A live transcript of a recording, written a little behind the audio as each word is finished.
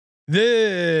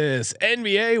This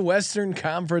NBA Western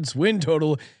Conference win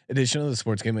total edition of the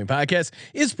Sports Gambling Podcast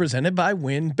is presented by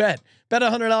WynnBET. Bet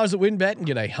 $100 at WynnBET and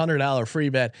get a $100 free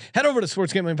bet. Head over to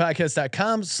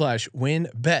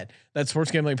sportsgamblingpodcast.com/WynnBET. That's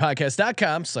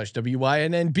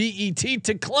sportsgamblingpodcast.com/WYNNBET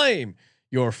to claim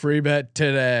your free bet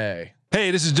today.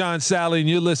 Hey, this is John Sally, and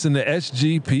you're listening to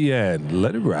SGPN.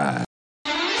 Let it ride.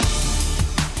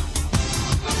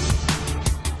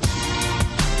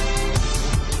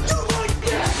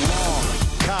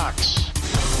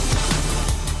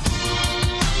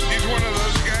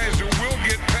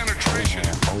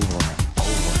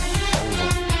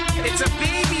 It's a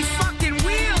baby fucking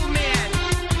wheel, man.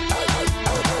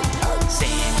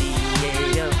 San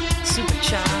Diego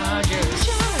Superchargers.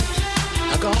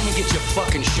 Now go home and get your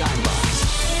fucking shine box.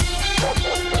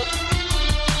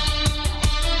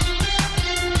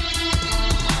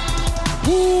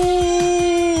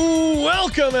 Ooh,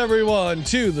 welcome everyone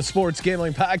to the Sports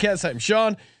Gambling Podcast. I'm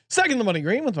Sean, second the money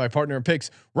green with my partner in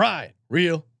picks, Ryan,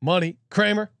 Real Money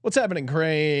Kramer. What's happening,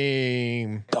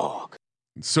 Kramer? Dog.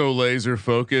 So laser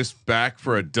focused, back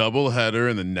for a doubleheader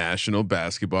in the National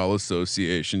Basketball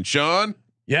Association. Sean?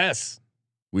 Yes.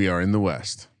 We are in the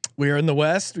West. We are in the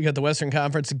West. We got the Western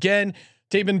Conference again.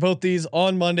 Taping both these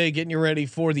on Monday, getting you ready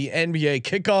for the NBA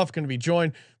kickoff. Going to be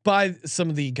joined by some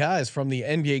of the guys from the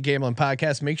NBA Gambling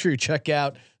Podcast. Make sure you check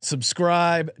out,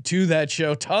 subscribe to that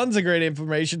show. Tons of great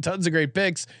information, tons of great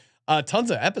picks,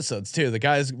 tons of episodes too. The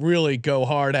guys really go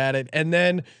hard at it. And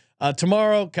then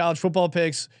tomorrow, college football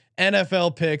picks,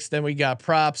 NFL picks. Then we got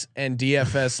props and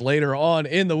DFS later on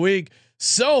in the week.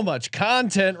 So much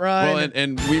content, Ryan. Well,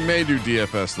 and we may do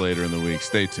DFS later in the week.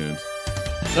 Stay tuned.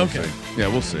 Okay. Yeah,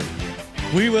 we'll see.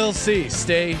 We will see.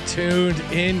 Stay tuned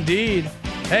indeed.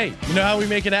 Hey, you know how we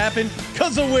make it happen?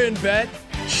 Because of WynnBET.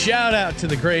 Shout out to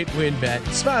the great WynnBET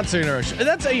sponsoring our show.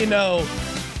 That's how you know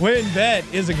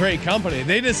WynnBET is a great company.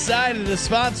 They decided to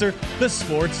sponsor the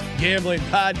Sports Gambling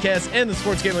Podcast and the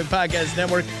Sports Gambling Podcast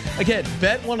Network. Again,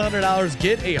 bet $100,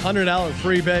 get a $100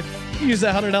 free bet. You use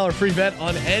that $100 free bet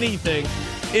on anything.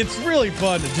 It's really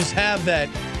fun to just have that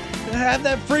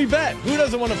free bet. Who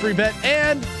doesn't want a free bet?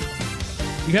 And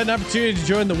you got an opportunity to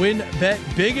join the WynnBET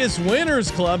Biggest Winners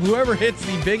Club. Whoever hits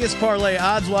the biggest parlay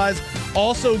odds-wise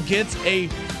also gets a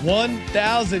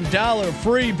 $1,000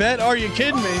 free bet. Are you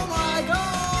kidding me? Oh my God.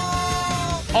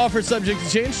 Offer subject to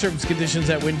change. Terms and conditions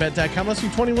at WynnBET.com. Must be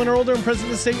 21 or older and present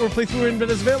in the state where playthrough WynnBET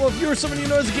is available. If you or somebody you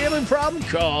know has a gambling problem,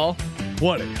 call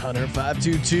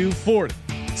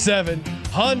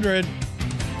 1-800-522-4700.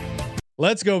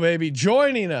 Let's go, baby.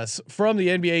 Joining us from the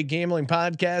NBA Gambling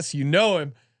Podcast, you know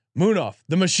him, Munaf,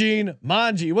 the Machine,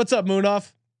 Manji. What's up,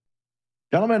 Munaf?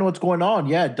 Gentlemen, what's going on?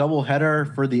 Yeah, double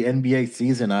header for the NBA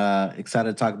season. Excited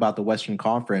to talk about the Western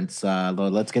Conference.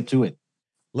 Let's get to it.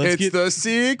 It's the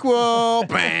sequel.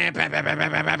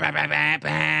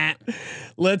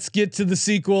 Let's get to the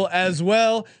sequel as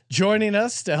well. Joining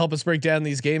us to help us break down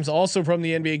these games, also from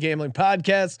the NBA Gambling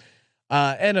Podcast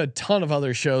and a ton of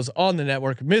other shows on the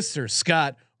network, Mr.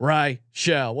 Scott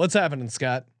Reichel. What's happening,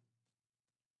 Scott?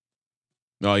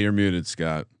 Oh, you're muted,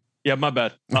 Scott. Yeah, my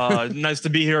bad. Nice to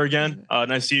be here again.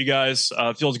 Nice to see you guys.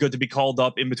 Feels good to be called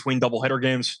up in between doubleheader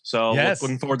games. So yes.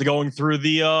 Looking forward to going through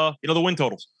the the win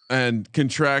totals. And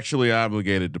contractually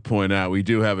obligated to point out, we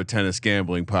do have a tennis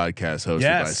gambling podcast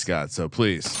hosted by Scott. So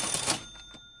please,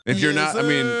 if you're not, I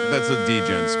mean, that's a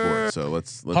DGen sport. So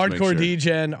let's hardcore make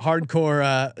sure. DGen,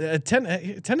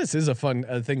 hardcore. Tennis is a fun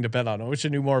thing to bet on. I wish I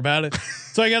knew more about it.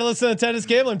 So I got to listen to the tennis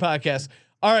gambling podcast.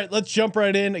 All right, let's jump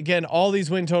right in. Again, all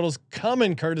these win totals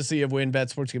coming courtesy of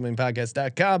WynnBET,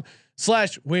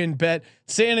 sportsgamblingpodcast.com/WynnBET.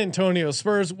 San Antonio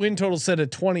Spurs win total set at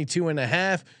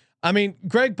 22.5. I mean,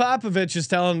 Greg Popovich is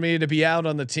telling me to be out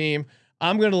on the team.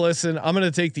 I'm going to listen. I'm going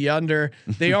to take the under.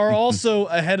 They are also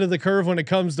ahead of the curve when it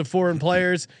comes to foreign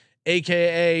players,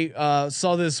 AKA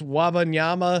saw this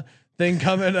Wabanyama thing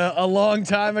coming a long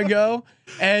time ago,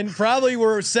 and probably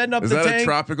we're setting up Is the that tank. a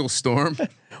tropical storm?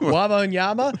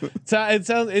 Wabanyama.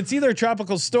 It's either a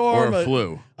tropical storm, or a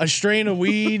flu, a strain of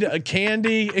weed, a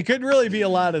candy. It could really be a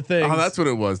lot of things. Oh, that's what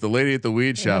it was. The lady at the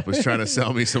weed shop was trying to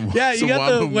sell me some. Yeah, some you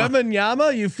got the Wabanyama.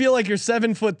 Wembanyama. You feel like you're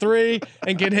 7'3"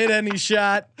 and can hit any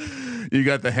shot. You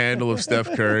got the handle of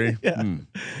Steph Curry. Yeah.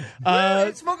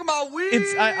 Smoking my weed.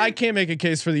 I can't make a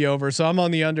case for the over, so I'm on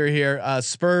the under here.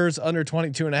 Spurs under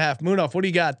 22.5. Munaf, what do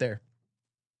you got there?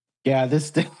 Yeah, this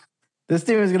team is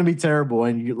going to be terrible.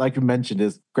 And like you mentioned,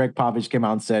 is Greg Popovich came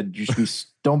out and said, "You should be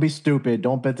don't be stupid.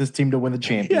 Don't bet this team to win the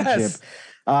championship." Yes.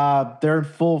 They're in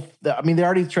full. I mean, they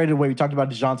already traded away. We talked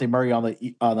about DeJounte Murray on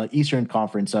the Eastern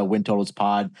Conference win totals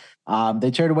pod.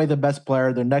 They traded away the best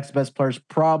player. Their next best player is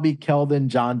probably Keldon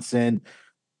Johnson.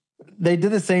 They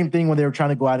did the same thing when they were trying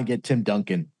to go out and get Tim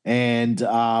Duncan. And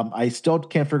I still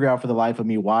can't figure out for the life of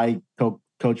me why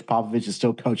Coach Popovich is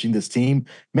still coaching this team.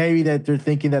 Maybe that they're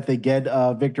thinking that they get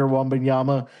Victor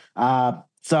Wembanyama.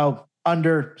 So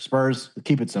under Spurs,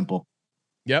 keep it simple.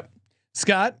 Yep.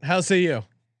 Scott, how say you?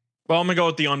 Well, I'm going to go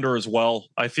with the under as well.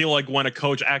 I feel like when a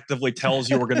coach actively tells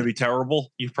you we're going to be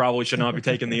terrible, you probably should not be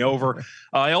taking the over.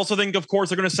 I also think, of course,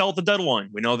 they're going to sell at the deadline.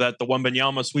 We know that the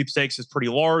Wembanyama sweepstakes is pretty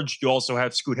large. You also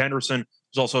have Scoot Henderson,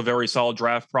 who's also a very solid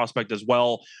draft prospect as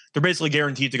well. They're basically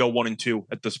guaranteed to go 1-2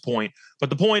 at this point. But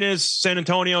the point is, San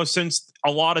Antonio, since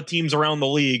a lot of teams around the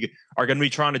league are going to be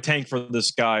trying to tank for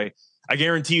this guy, I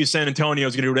guarantee you San Antonio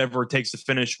is going to do whatever it takes to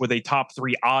finish with a top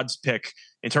 3 odds pick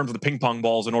in terms of the ping pong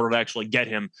balls in order to actually get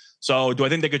him. So do I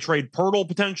think they could trade Pirtle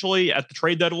potentially at the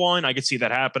trade deadline? I could see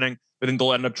that happening. I think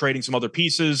they'll end up trading some other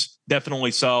pieces.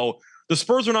 Definitely so. The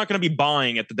Spurs are not going to be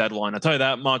buying at the deadline. I'll tell you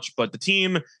that much, but the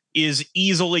team is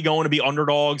easily going to be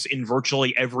underdogs in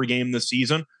virtually every game this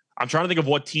season. I'm trying to think of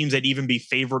what teams they'd even be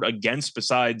favored against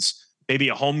besides maybe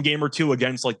a home game or two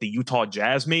against like the Utah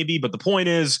Jazz maybe. But the point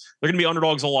is they're going to be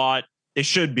underdogs a lot. They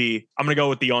should be. I'm going to go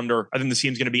with the under. I think the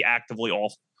team's going to be actively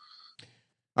off.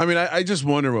 I mean, I just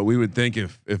wonder what we would think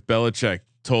if Belichick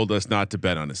told us not to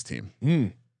bet on his team.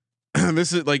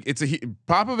 This is like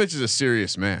Popovich is a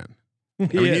serious man.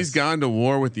 He's gone to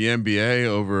war with the NBA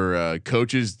over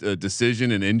coaches'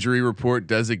 decision and injury report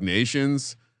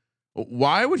designations.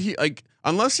 Why would he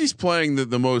unless he's playing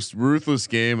the most ruthless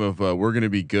game of we're going to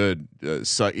be good?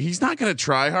 So he's not going to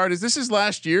try hard. Is this his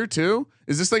last year too?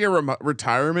 Is this like a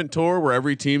retirement tour where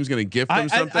every team's going to gift him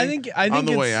something I think on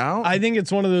the way out? I think it's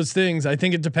one of those things. I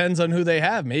think it depends on who they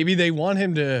have. Maybe they want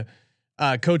him to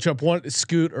coach up one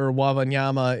Scoot or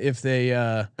Wembanyama if they.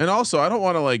 And also, I don't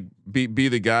want to be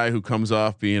the guy who comes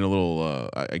off being a little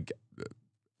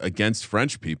against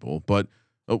French people, but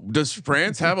does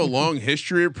France have a long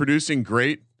history of producing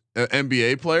great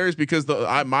NBA players? Because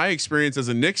my experience as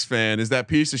a Knicks fan is that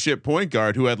piece of shit point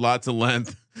guard who had lots of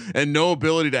length and no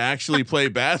ability to actually play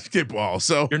basketball.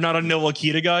 So you're not a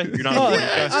Ntilikina guy. You're not.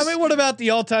 I mean, what about the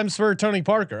all-time Spur Tony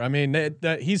Parker? I mean,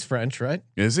 he's French, right?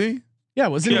 Is he? Yeah,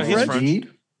 was he French?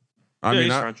 I mean,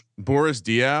 French. Boris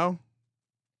Diaw.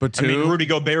 But I mean, Rudy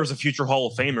Gobert is a future Hall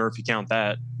of Famer if you count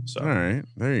that. So all right,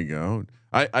 there you go.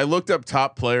 I looked up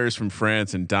top players from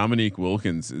France, and Dominique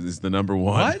Wilkins is the number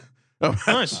one. What?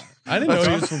 Nice. I didn't know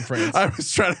he was from France. I was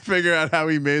trying to figure out how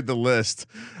he made the list.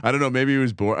 I don't know. Maybe he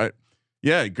was born.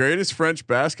 Yeah, greatest French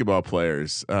basketball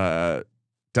players.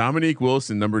 Dominique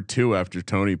Wilson, number 2 after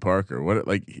Tony Parker.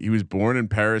 What he was born in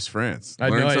Paris, France.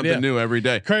 Learn something new every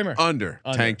day. Kramer under.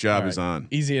 Tank job is on.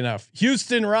 Easy enough.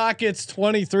 Houston Rockets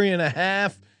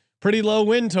 23.5. Pretty low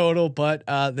win total, but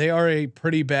they are a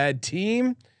pretty bad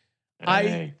team.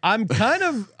 Hey. I'm kind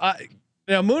of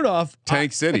Munaf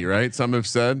Tank City, right? Some have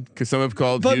said because some have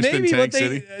called but Houston maybe Tank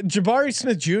City. Jabari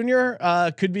Smith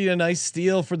Jr. Could be a nice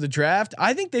steal for the draft.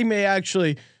 I think they may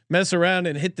actually mess around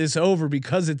and hit this over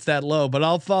because it's that low. But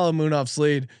I'll follow Munaf's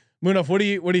lead. Munaf, what do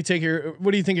you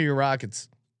think of your Rockets?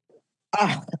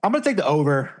 I'm gonna take the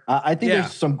over. I think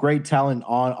there's some great talent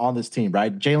on this team,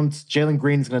 right? Jalen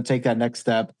Green is gonna take that next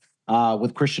step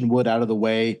with Christian Wood out of the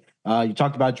way. You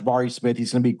talked about Jabari Smith.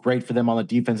 He's going to be great for them on the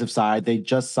defensive side. They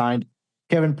just signed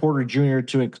Kevin Porter Jr.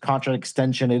 to a contract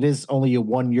extension. It is only a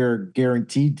 1-year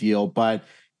guaranteed deal, but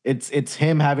it's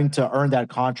him having to earn that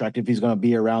contract if he's going to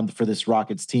be around for this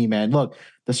Rockets team. And look,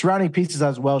 the surrounding pieces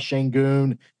as well,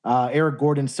 Şengün, Eric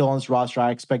Gordon still on this roster. I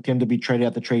expect him to be traded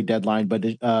at the trade deadline, but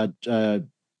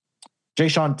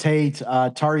Jayshawn Tate,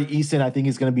 Tari Eason, I think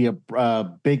is going to be a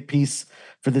big piece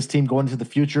for this team going into the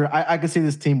future. I can see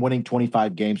this team winning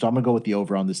 25 games, so I'm going to go with the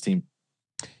over on this team.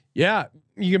 Yeah,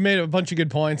 you made a bunch of good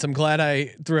points. I'm glad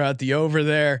I threw out the over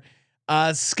there.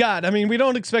 Scott, I mean, we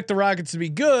don't expect the Rockets to be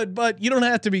good, but you don't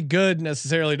have to be good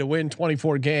necessarily to win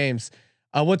 24 games.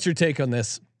 What's your take on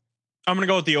this? I'm going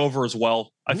to go with the over as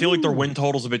well. I feel like their win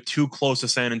total's a bit too close to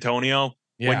San Antonio.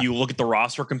 Yeah. When you look at the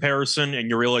roster comparison and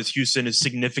you realize Houston is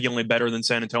significantly better than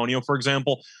San Antonio, for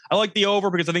example, I like the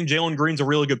over because I think Jalen Green's a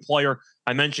really good player.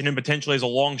 I mentioned him potentially as a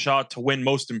long shot to win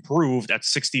most improved at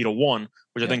 60-1,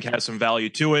 which I think has some value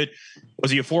to it.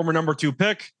 Was he a former number 2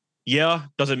 pick? Yeah.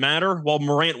 Does it matter? Well,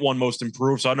 Morant won most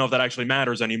improved, so I don't know if that actually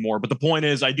matters anymore. But the point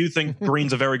is, I do think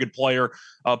Green's a very good player.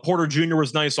 Porter Jr.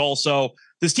 was nice also.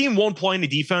 This team won't play any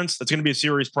defense. That's going to be a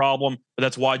serious problem, but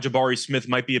that's why Jabari Smith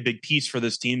might be a big piece for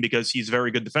this team because he's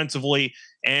very good defensively.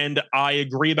 And I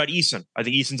agree about Eason. I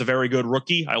think Eason's a very good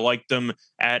rookie. I liked them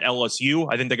at LSU.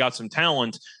 I think they got some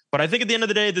talent, but I think at the end of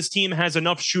the day, this team has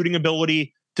enough shooting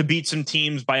ability to beat some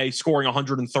teams by scoring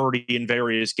 130 in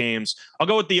various games. I'll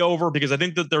go with the over because I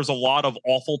think that there's a lot of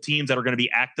awful teams that are going to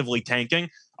be actively tanking.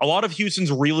 A lot of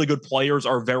Houston's really good players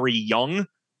are very young,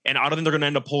 and I don't think they're going to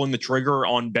end up pulling the trigger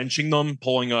on benching them,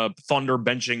 pulling a Thunder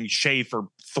benching Shea for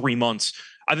 3 months.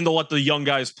 I think they'll let the young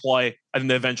guys play. I think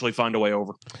they eventually find a way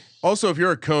over. Also, if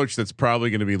you're a coach that's probably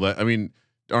going to be I mean,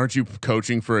 aren't you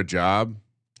coaching for a job?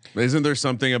 Isn't there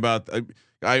something about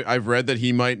I've read that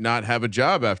he might not have a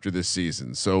job after this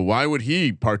season. So why would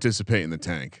he participate in the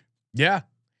tank? Yeah.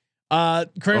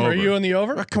 Kramer, are you on the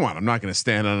over? Come on. I'm not going to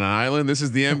stand on an island. This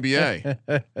is the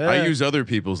NBA. I use other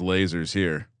people's lasers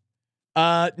here.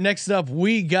 Next up,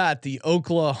 we got the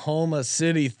Oklahoma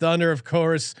City Thunder, of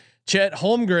course. Chet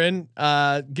Holmgren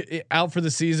out for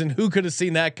the season. Who could have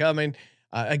seen that coming?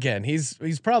 Again, he's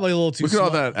probably a little too. Look at all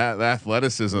that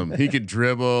athleticism. He could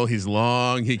dribble. He's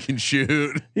long. He can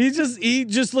shoot. He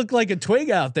just looked like a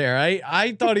twig out there.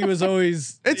 I thought he was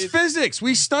always. It's physics.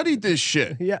 We studied this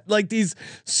shit. Yeah, like these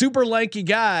super lanky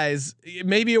guys.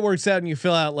 Maybe it works out and you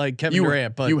fill out like Kevin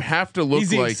Durant, but you have to look he's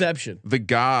the like exception. The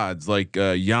gods, like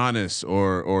Giannis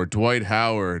or Dwight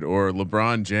Howard or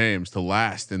LeBron James, to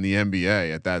last in the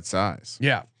NBA at that size.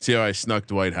 Yeah. See how I snuck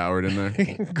Dwight Howard in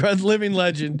there? Living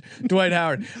legend, Dwight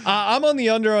Howard. I'm on the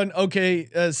under on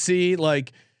OKC.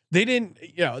 Like they didn't,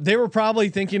 they were probably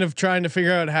thinking of trying to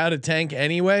figure out how to tank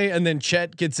anyway, and then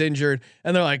Chet gets injured,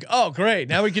 and they're like, "Oh, great!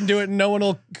 Now we can do it, and no one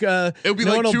will." It'll be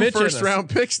like 2 first-round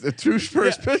picks, the 2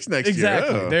 first picks next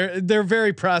exactly. year. Exactly. They're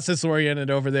very process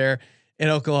oriented over there in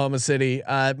Oklahoma City.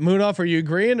 Moonoff, are you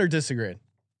agreeing or disagreeing?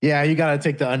 Yeah, you got to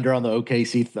take the under on the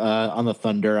OKC on the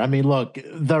Thunder. I mean, look,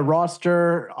 the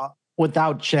roster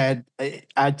without Chet,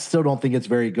 I still don't think it's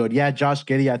very good. Yeah, Josh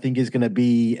Giddey, I think is going to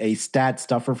be a stat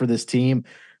stuffer for this team.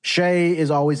 Shea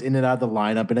is always in and out of the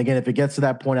lineup, and again, if it gets to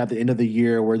that point at the end of the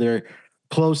year where they're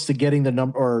close to getting the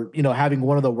number or having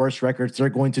one of the worst records, they're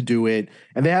going to do it.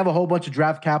 And they have a whole bunch of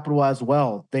draft capital as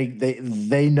well.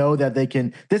 They know that they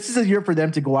can. This is a year for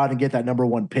them to go out and get that number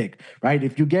 1 pick, right?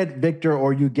 If you get Victor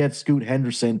or you get Scoot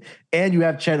Henderson and you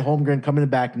have Chet Holmgren coming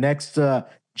back next to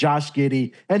Josh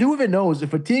Giddey, and who even knows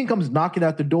if a team comes knocking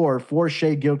at the door for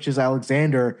Shea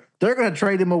Gilgeous-Alexander, they're going to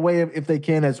trade him away if they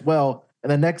can as well. And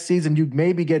the next season, you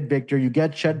maybe get Victor, you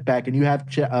get Chet back, and you have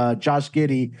Josh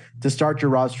Giddey to start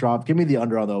your roster off. Give me the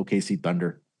under on the OKC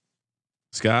Thunder.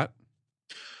 Scott?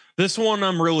 This one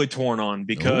I'm really torn on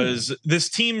because this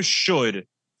team should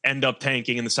end up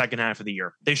tanking in the second half of the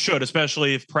year. They should,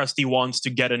 especially if Presti wants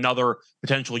to get another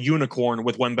potential unicorn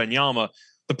with Wembanyama.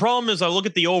 The problem is I look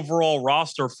at the overall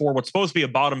roster for what's supposed to be a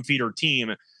bottom feeder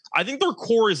team. I think their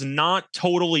core is not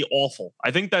totally awful.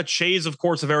 I think that Shea's, of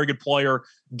course, a very good player.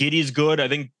 Giddey's good. I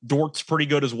think Dort's pretty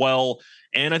good as well.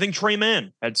 And I think Trey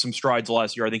Mann had some strides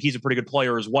last year. I think he's a pretty good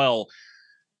player as well.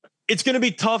 It's going to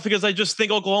be tough because I just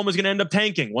think Oklahoma's going to end up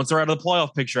tanking once they're out of the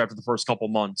playoff picture after the first couple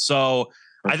months. So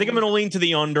I think I'm going to lean to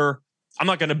the under. I'm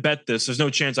not going to bet this. There's no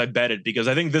chance I bet it because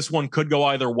I think this one could go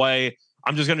either way.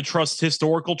 I'm just going to trust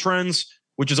historical trends,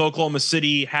 which is Oklahoma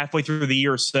City halfway through the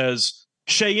year says,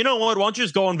 Shea, you know what? Why don't you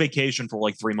just go on vacation for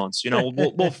like 3 months?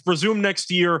 We'll resume next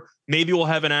year. Maybe we'll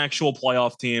have an actual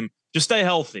playoff team. Just stay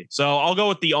healthy. So I'll go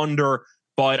with the under,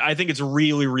 but I think it's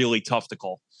really, really tough to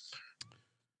call.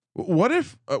 What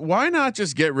if? Why not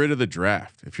just get rid of the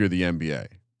draft? If you're the NBA,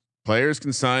 players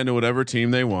can sign to whatever team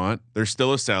they want. There's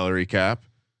still a salary cap.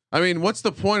 I mean, what's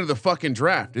the point of the fucking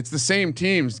draft? It's the same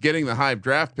teams getting the high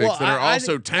draft picks that are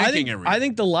also tanking everything. I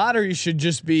think the lottery should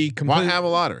just be complete. Why have a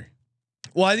lottery?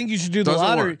 Well, I think you should do the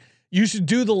lottery. You should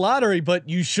do the lottery, but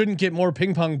you shouldn't get more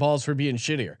ping pong balls for being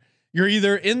shittier. You're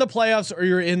either in the playoffs or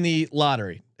you're in the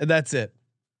lottery, and that's it.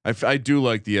 I do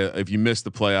like the if you miss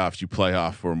the playoffs, you play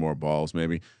off for more balls.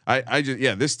 Maybe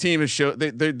this team has showed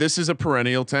this is a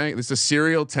perennial tank. This is a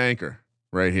serial tanker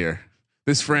right here.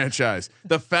 This franchise,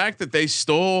 the fact that they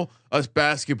stole a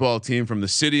basketball team from the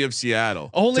city of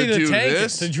Seattle only to do tank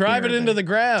this, it, to drive it into the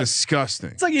ground. Disgusting.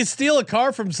 It's like you steal a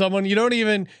car from someone, you don't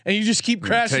even, and you just keep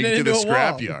crashing it into the a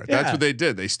scrapyard. Yeah. That's what they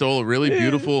did. They stole a really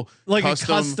beautiful, like a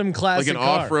custom classic, like an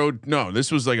car. off-road. No,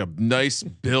 this was like a nice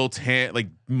built like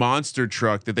monster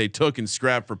truck that they took and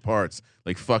scrapped for parts,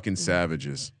 like fucking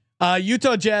savages.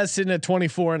 Utah Jazz sitting at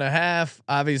 24.5.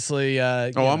 Obviously,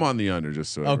 I'm on the under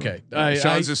just so. Okay,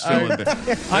 Sean's just filling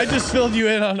there. I just filled you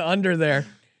in on under there.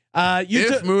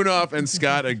 If Moonoff and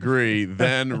Scott agree,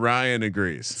 then Ryan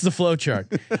agrees. It's the flow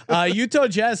chart. Utah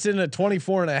Jazz sitting at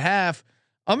 24.5.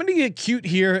 I'm going to get cute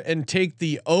here and take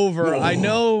the over. I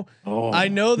know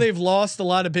they've lost a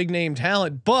lot of big name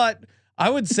talent, but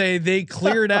I would say they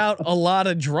cleared out a lot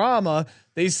of drama.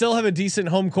 They still have a decent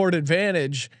home court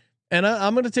advantage. And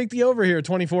I'm going to take the over here,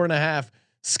 24.5.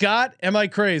 Scott, am I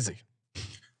crazy?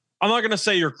 I'm not going to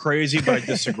say you're crazy, but I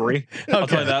disagree. I'll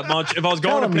tell you that much. If I was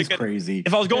going to pick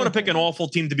if I was going to pick an awful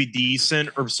team to be decent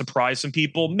or surprise some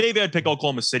people, maybe I'd pick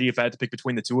Oklahoma City if I had to pick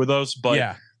between the two of those. But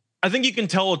yeah. I think you can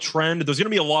tell a trend. There's going to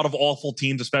be a lot of awful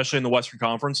teams, especially in the Western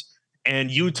Conference.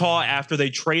 And Utah, after they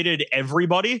traded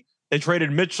everybody, they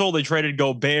traded Mitchell, they traded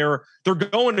Gobert. They're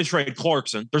going to trade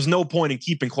Clarkson. There's no point in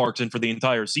keeping Clarkson for the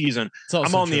entire season.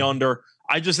 I'm on the under.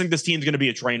 I just think this team's going to be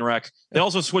a train wreck. They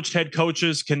also switched head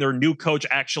coaches. Can their new coach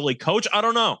actually coach? I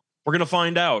don't know. We're going to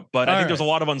find out. But I think there's a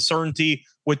lot of uncertainty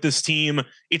with this team.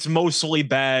 It's mostly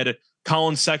bad.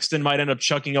 Colin Sexton might end up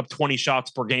chucking up 20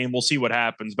 shots per game. We'll see what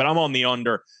happens. But I'm on the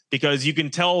under because you can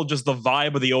tell just the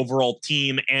vibe of the overall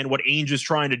team and what Ainge is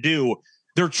trying to do.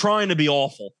 They're trying to be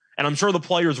awful. And I'm sure the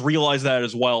players realize that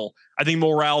as well. I think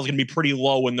morale is going to be pretty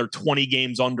low when they're 20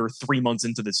 games under 3 months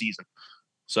into the season.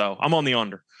 So I'm on the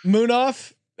under.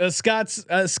 Munaf,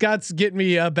 Scott's getting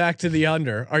me back to the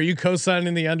under. Are you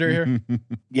co-signing the under here?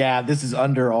 Yeah, this is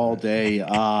under all day.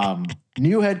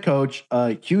 New head coach,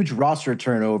 huge roster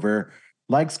turnover.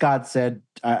 Like Scott said,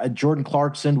 Jordan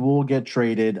Clarkson will get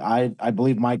traded. I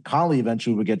believe Mike Conley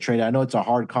eventually will get traded. I know it's a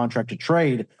hard contract to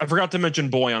trade. I forgot to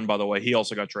mention Boyan, by the way. He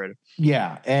also got traded.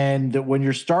 Yeah, and when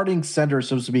your starting center is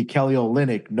supposed to be Kelly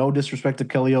Olynyk, no disrespect to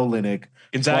Kelly Olynyk.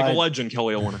 Gonzaga legend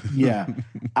Kelly Olynyk. Yeah,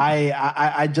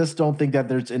 I just don't think that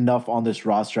there's enough on this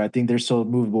roster. I think there's so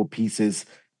movable pieces.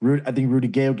 I think Rudy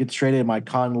Gay gets traded, Mike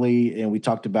Conley, and we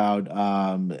talked about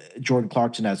Jordan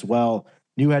Clarkson as well.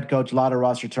 New head coach, a lot of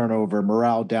roster turnover,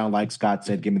 morale down. Like Scott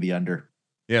said, give me the under.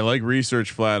 Yeah, like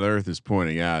Research Flat Earth is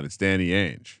pointing out, it's Danny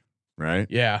Ainge, right?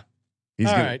 Yeah. He's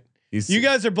all right. You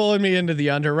guys are bulling me into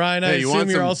the under, Ryan. I assume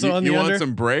you're also on the under. You want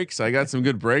some breaks? I got some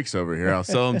good breaks over here. I'll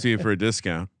sell them to you for a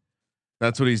discount.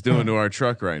 That's what he's doing to our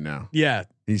truck right now. Yeah.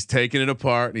 He's taking it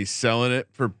apart and he's selling it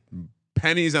for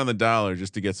pennies on the dollar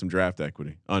just to get some draft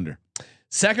equity. Under.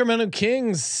 Sacramento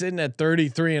Kings sitting at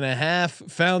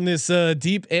 33.5. Found this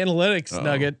deep analytics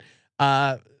nugget.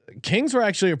 Kings were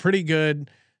actually a pretty good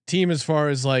team as far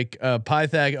as like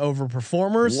Pythag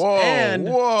overperformers.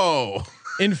 Whoa.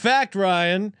 In fact,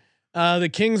 Ryan, the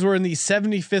Kings were in the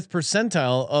 75th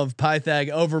percentile of Pythag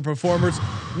overperformers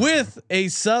with a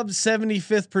sub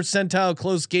 75th percentile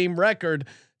close game record.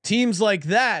 Teams like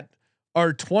that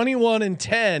are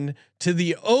 21-10 to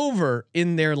the over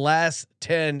in their last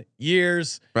 10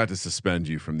 years. About to suspend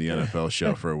you from the NFL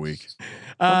show for a week.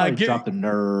 Drop the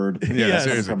nerd. Yeah,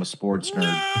 seriously. I'm a sports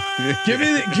nerd.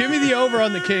 give me the over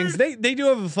on the Kings. They do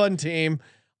have a fun team.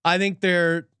 I think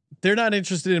they're not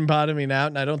interested in bottoming out,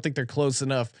 and I don't think they're close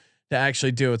enough to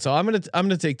actually do it. So I'm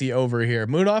gonna take the over here.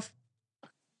 Munaf.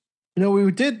 You know,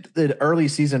 we did the early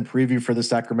season preview for the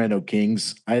Sacramento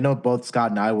Kings. I know both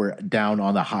Scott and I were down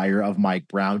on the hire of Mike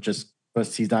Brown just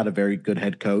because he's not a very good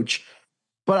head coach.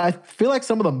 But I feel like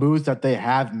some of the moves that they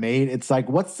have made, it's like,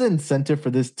 what's the incentive for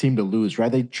this team to lose,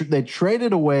 right? They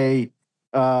traded away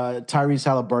Tyrese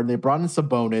Halliburton. They brought in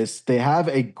Sabonis. They have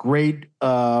a great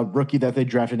rookie that they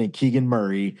drafted in Keegan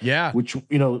Murray. Yeah. Which,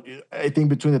 you know, I think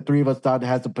between the three of us thought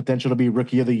has the potential to be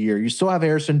rookie of the year. You still have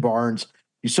Harrison Barnes.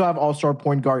 You still have all-star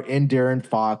point guard in De'Aaron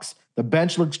Fox. The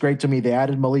bench looks great to me. They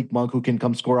added Malik Monk, who can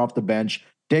come score off the bench.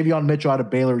 Davion Mitchell out of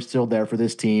Baylor is still there for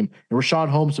this team. And Rashawn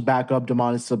Holmes to back up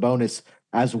Domantas Sabonis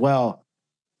as well.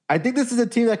 I think this is a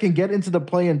team that can get into the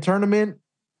play-in tournament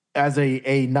as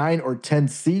a 9 or 10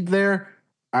 seed there.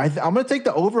 I'm going to take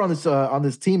the over on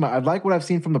this team. I like what I've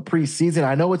seen from the preseason.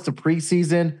 I know it's the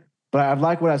preseason, but I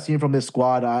like what I've seen from this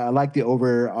squad. I like the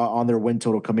over on their win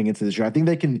total coming into this year. I think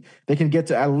they can get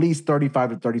to at least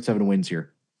 35 to 37 wins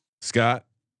here. Scott?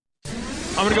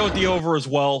 I'm going to go with the over as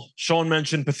well. Sean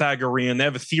mentioned Pythagorean. They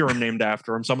have a theorem named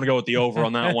after him, so I'm going to go with the over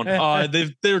on that one.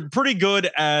 They're pretty good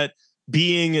at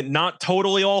being not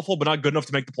totally awful, but not good enough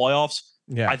to make the playoffs.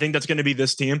 Yeah. I think that's going to be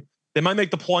this team. They might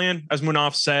make the play-in, as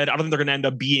Munaf said. I don't think they're going to end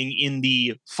up being in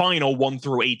the final 1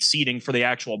 through 8 seeding for the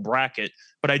actual bracket.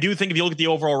 But I do think if you look at the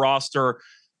overall roster,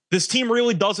 this team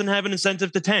really doesn't have an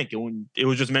incentive to tank. It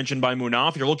was just mentioned by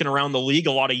Munaf. You're looking around the league,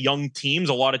 a lot of young teams,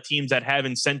 a lot of teams that have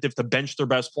incentive to bench their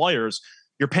best players.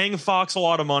 You're paying Fox a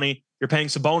lot of money. You're paying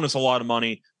Sabonis a lot of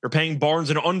money. You're paying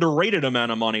Barnes an underrated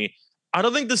amount of money. I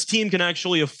don't think this team can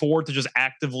actually afford to just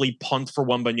actively punt for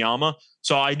Wembanyama.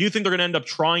 So I do think they're going to end up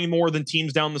trying more than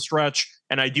teams down the stretch.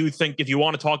 And I do think if you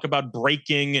want to talk about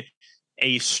breaking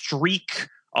a streak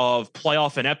of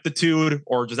playoff ineptitude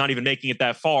or just not even making it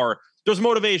that far, there's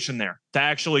motivation there to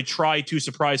actually try to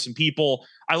surprise some people.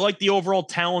 I like the overall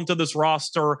talent of this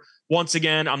roster. Once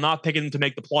again, I'm not picking them to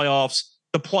make the playoffs.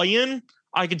 The play-in,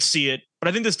 I could see it, but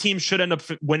I think this team should end up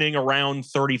winning around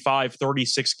 35,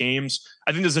 36 games.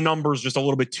 I think the number is just a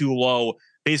little bit too low.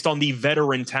 based on the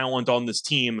veteran talent on this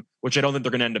team, which I don't think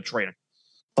they're going to end up trading.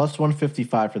 Plus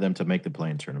 155 for them to make the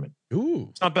play-in tournament. Ooh,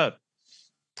 It's not bad.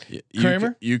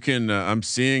 Kramer? You can I'm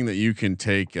seeing that you can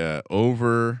take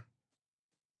over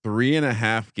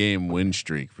 3.5 game win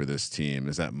streak for this team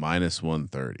is at minus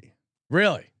 130.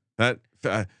 really? That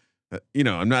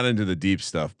I'm not into the deep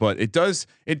stuff, but it does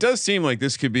seem like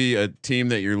this could be a team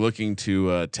that you're looking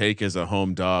to take as a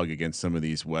home dog against some of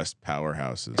these West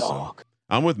powerhouses. So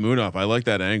I'm with Moonoff. I like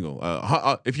that angle.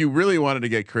 If you really wanted to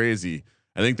get crazy,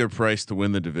 I think their price to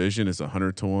win the division is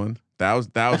 100 to 1,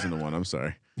 1,000 to 1. I'm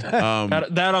sorry.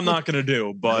 That I'm not going to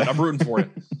do, but I'm rooting for it.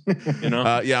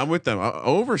 Yeah, I'm with them.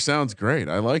 Over sounds great.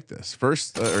 I like this.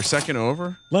 First or second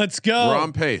over. Let's go. We're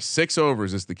on pace. 6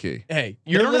 overs is the key. Hey,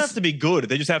 They don't have to be good.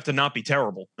 They just have to not be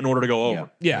terrible in order to go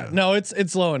over. Yeah, no,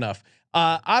 it's low enough.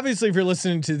 Obviously, if you're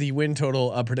listening to the win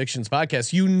total predictions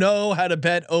podcast, you know how to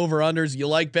bet over unders. You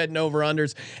like betting over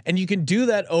unders, and you can do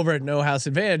that over at No House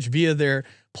Advantage via their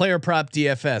player prop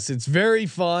DFS. It's very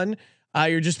fun.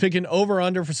 You're just picking over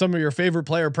under for some of your favorite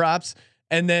player props,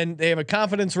 and then they have a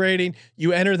confidence rating.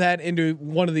 You enter that into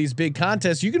one of these big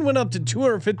contests. You can win up to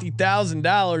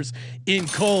 $250,000 in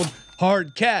cold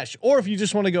hard cash. Or if you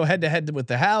just want to go head to head with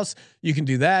the house, you can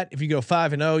do that. If you go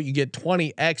 5-0, you get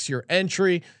 20x your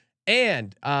entry.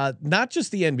 And not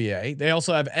just the NBA, they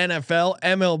also have NFL,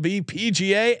 MLB,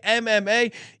 PGA,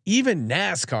 MMA, even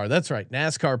NASCAR. That's right,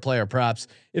 NASCAR player props.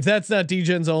 If that's not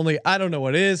DGens only, I don't know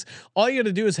what is. All you got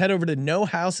to do is head over to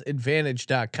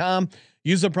nohouseadvantage.com,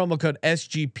 use the promo code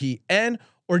SGPN,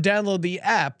 or download the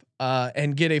app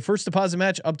and get a first deposit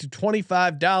match up to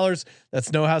 $25.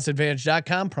 That's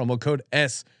nohouseadvantage.com, promo code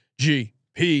SGPN.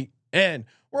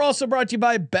 We're also brought to you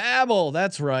by Babbel.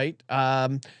 That's right.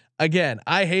 Again,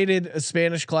 I hated a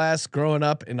Spanish class growing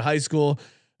up in high school.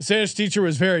 The Spanish teacher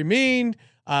was very mean.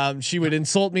 She would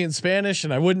insult me in Spanish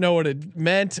and I wouldn't know what it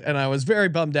meant. And I was very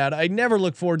bummed out. I never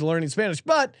look forward to learning Spanish,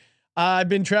 but I've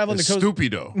been traveling to Costa Rica.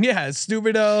 Stupido. Yeah,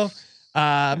 stupido.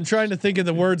 I'm trying to think of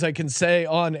the words I can say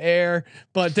on air,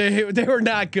 but they were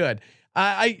not good.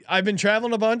 I've been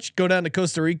traveling a bunch, go down to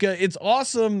Costa Rica. It's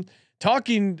awesome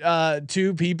talking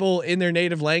to people in their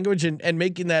native language and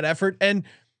making that effort. And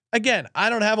again, I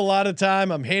don't have a lot of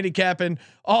time. I'm handicapping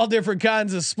all different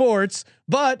kinds of sports,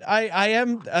 but I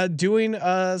am doing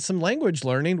some language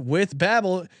learning with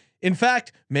Babbel. In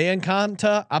fact, me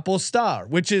encanta apostar,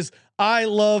 which is I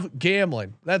love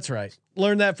gambling. That's right.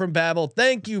 Learn that from Babbel.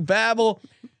 Thank you, Babbel.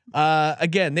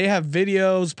 Again, they have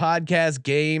videos, podcasts,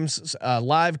 games,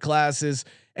 live classes,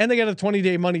 and they got a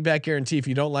 20-day money back guarantee if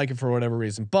you don't like it for whatever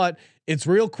reason. But it's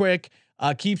real quick.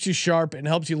 Keeps you sharp and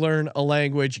helps you learn a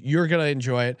language. You're going to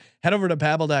enjoy it. Head over to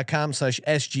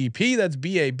babbel.com/SGP. That's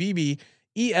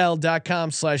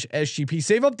BABBEL.com/SGP.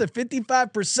 Save up to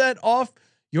 55% off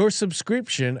your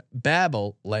subscription.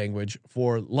 Babbel, language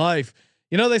for life.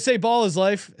 You know, they say ball is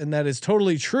life, and that is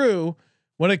totally true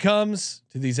when it comes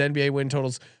to these NBA win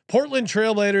totals. Portland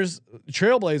Trailblazers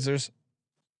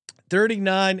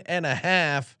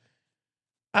 39.5.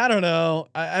 I don't know.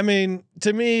 I mean,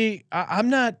 to me,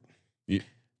 I'm not.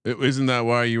 Isn't that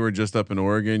why you were just up in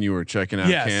Oregon? You were checking out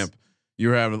camp. You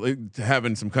were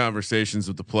having some conversations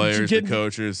with the players, the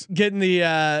coaches, getting the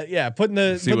putting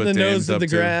the nose to the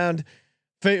ground,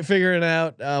 figuring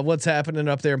out what's happening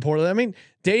up there in Portland. I mean,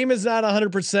 Dame is not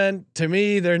 100%. To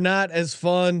me, they're not as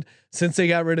fun since they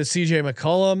got rid of CJ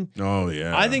McCollum. Oh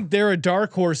yeah, I think they're a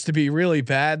dark horse to be really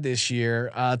bad this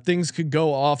year. Things could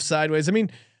go off sideways. I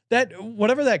mean, that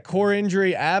whatever that core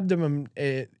injury, ab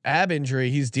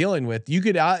injury he's dealing with, you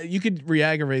could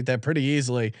re-aggravate that pretty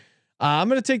easily. I'm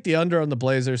going to take the under on the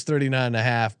Blazers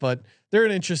 39.5, but they're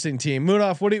an interesting team.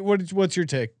 Moonoff, what's your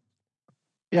take?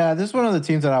 Yeah, this is one of the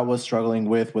teams that I was struggling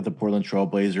with the Portland Trail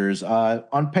Blazers.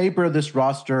 On paper, this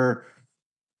roster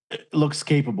looks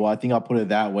capable. I think I'll put it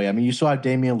that way. I mean, you still have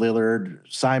Damian Lillard.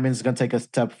 Simon's going to take a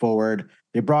step forward.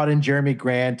 They brought in Jeremy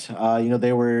Grant.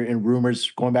 They were in rumors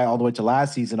going back all the way to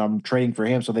last season. I'm trading for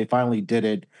him, so they finally did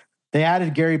it. They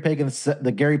added Gary Payton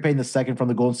II from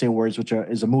the Golden State Warriors, which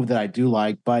is a move that I do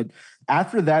like. But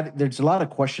after that, there's a lot of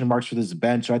question marks for this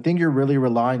bench. So I think you're really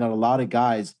relying on a lot of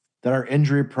guys that are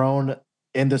injury prone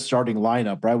in the starting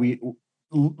lineup, right?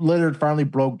 Lillard finally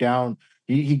broke down.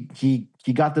 He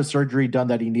got the surgery done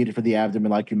that he needed for the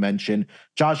abdomen, like you mentioned.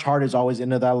 Josh Hart is always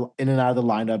in and out of the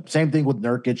lineup. Same thing with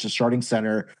Nurkic, the starting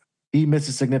center. He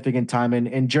misses significant time,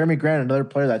 and Jeremy Grant, another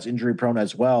player that's injury prone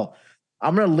as well.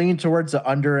 I'm going to lean towards the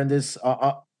under in this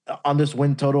on this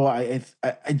win total. I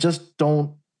just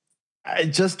don't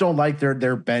like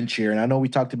their bench here, and I know we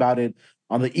talked about it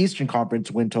on the Eastern Conference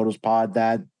win totals pod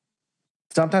that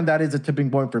sometimes that is a tipping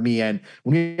point for me. And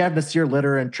when you have Nasir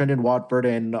Litter and Trendon Watford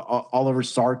and Oliver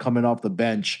Sarr coming off the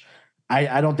bench,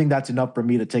 I don't think that's enough for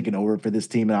me to take an over for this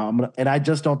team. And I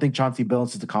just don't think Chauncey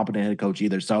Billups is a competent head coach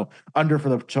either. So under for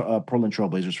the Portland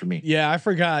Trailblazers for me. Yeah, I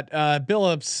forgot.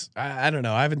 Billups, I don't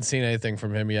know. I haven't seen anything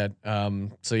from him yet.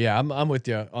 So yeah, I'm with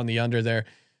you on the under there.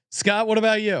 Scott, what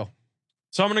about you?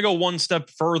 So I'm going to go one step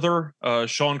further.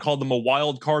 Sean called them a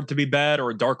wild card to be bad or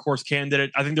a dark horse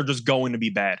candidate. I think they're just going to be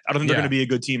bad. I don't think they're going to be a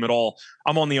good team at all.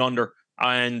 I'm on the under,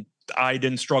 and I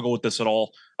didn't struggle with this at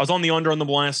all. I was on the under on them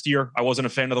last year. I wasn't a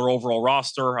fan of their overall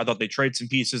roster. I thought they trade some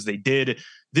pieces. They did.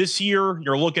 This year,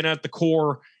 you're looking at the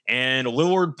core, and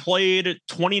Lillard played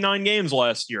 29 games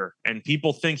last year, and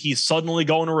people think he's suddenly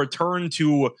going to return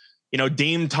to,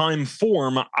 Dame time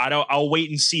form. I'll wait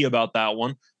and see about that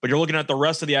one. But you're looking at the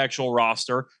rest of the actual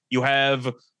roster. You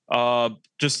have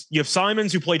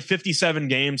Simons, who played 57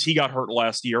 games. He got hurt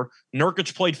last year.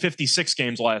 Nurkic played 56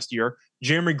 games last year.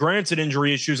 Jeremy Grant's had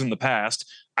injury issues in the past.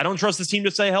 I don't trust this team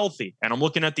to stay healthy. And I'm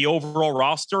looking at the overall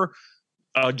roster.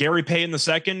 Gary Payton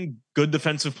II, good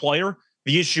defensive player.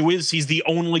 The issue is he's the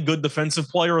only good defensive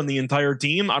player on the entire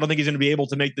team. I don't think he's going to be able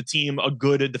to make the team a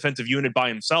good defensive unit by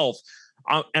himself.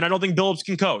 And I don't think Billups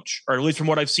can coach, or at least from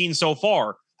what I've seen so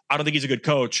far, I don't think he's a good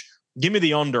coach. Give me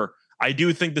the under. I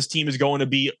do think this team is going to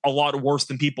be a lot worse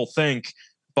than people think,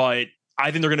 but I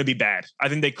think they're going to be bad. I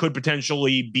think they could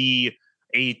potentially be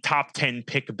a top 10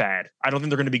 pick bad. I don't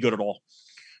think they're going to be good at all.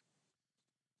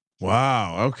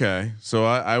 Wow. Okay. So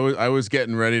I was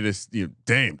getting ready to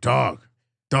Dame dog.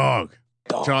 The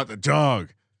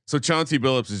dog. So Chauncey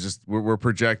Billups is just we're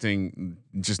projecting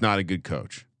just not a good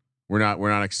coach. We're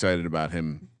not excited about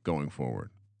him going forward.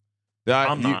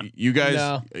 I'm not. You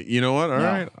guys, you know what? All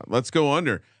right, let's go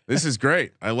under. This is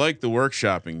great. I like the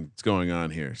workshopping that's going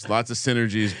on here. It's lots of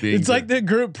synergies being. It's like the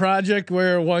group project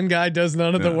where one guy does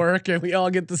none of the work and we all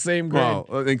get the same grade.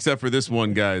 Well, except for this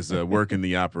one guy's working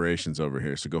the operations over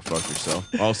here. So go fuck yourself.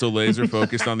 Also laser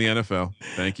focused on the NFL.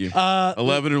 Thank you. 11-1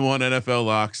 NFL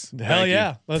locks. Hell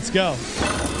yeah. Let's go.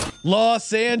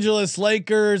 Los Angeles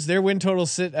Lakers, their win total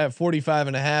sit at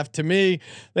 45.5. To me,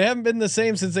 they haven't been the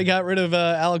same since they got rid of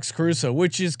Alex Caruso,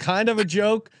 which is kind of a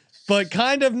joke, but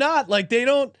kind of not. Like they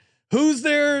don't. Who's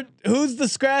the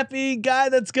scrappy guy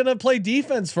that's gonna play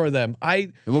defense for them?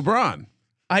 LeBron.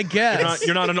 I guess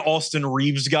you're not an Austin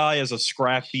Reeves guy as a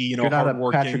scrappy, you're not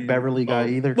a Patrick Beverly guy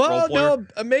either. Well, no,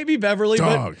 maybe Beverly,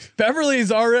 but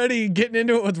Beverly's already getting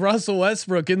into it with Russell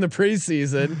Westbrook in the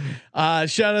preseason.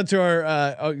 Shout out to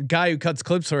our guy who cuts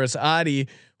clips for us, Adi,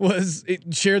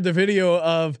 shared the video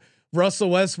of Russell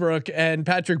Westbrook and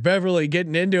Patrick Beverly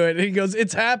getting into it, and he goes,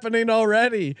 "It's happening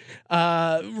already."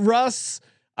 Russ,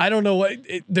 I don't know what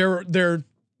they're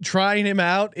trying him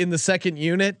out in the second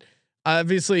unit.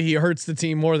 Obviously, he hurts the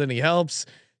team more than he helps.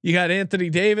 You got Anthony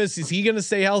Davis. Is he going to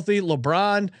stay healthy?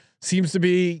 LeBron seems to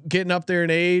be getting up there in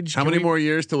age. How many more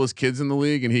years till his kid's in the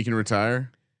league and he can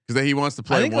retire? Because he wants to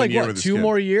play. I think 1 year with his 2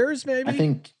 more years, maybe. I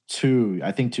think 2.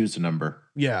 I think 2's the number.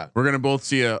 Yeah, we're gonna both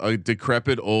see a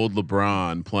decrepit old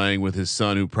LeBron playing with his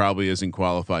son, who probably isn't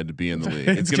qualified to be in the league.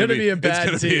 It's gonna be a bad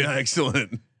team. It's gonna be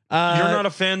excellent. You're not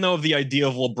a fan though of the idea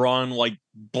of LeBron like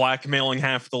blackmailing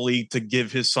half the league to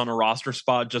give his son a roster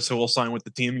spot just so he'll sign with the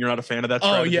team. You're not a fan of that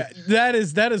strategy? Oh yeah, that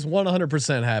is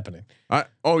 100% happening.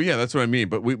 Yeah, that's what I mean.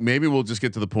 But maybe we'll just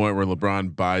get to the point where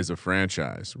LeBron buys a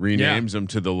franchise, renames them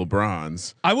to the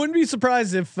LeBrons. I wouldn't be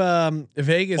surprised if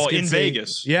Vegas gets in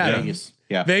Vegas.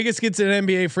 Vegas gets an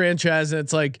NBA franchise and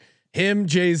it's like him,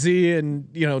 Jay-Z,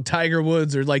 and Tiger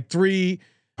Woods are like 3.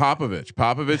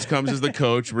 Popovich comes as the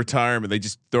coach, retirement. They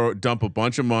just dump a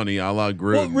bunch of money a la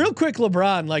Gruden. Well, real quick,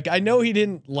 LeBron, like I know he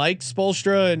didn't like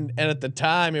Spoelstra and at the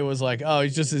time it was like, oh,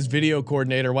 he's just his video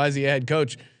coordinator. Why is he a head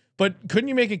coach? But couldn't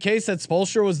you make a case that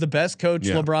Spoelstra was the best coach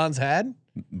LeBron's had?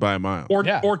 By a mile.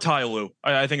 Or Ty Lue.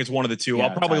 I think it's one of the two.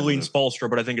 I'll probably lean Spoelstra,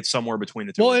 but I think it's somewhere between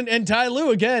the two. Well, and Ty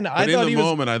Lue again. I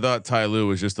thought Ty Lue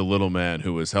was just a little man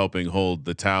who was helping hold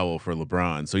the towel for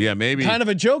LeBron. So yeah, maybe kind of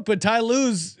a joke, but Ty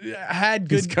Lue's had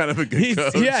good. He's kind of a good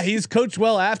coach. Yeah, he's coached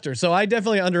well after. So I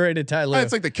definitely underrated Ty Lue.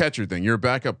 It's like the catcher thing. You're a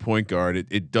backup point guard.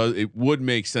 It would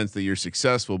make sense that you're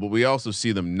successful, but we also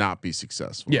see them not be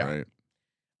successful. Yeah.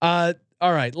 Right.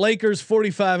 All right. Lakers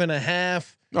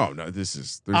 45.5. Oh no,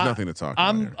 there's nothing to talk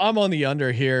about here. I'm on the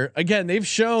under here. Again, they've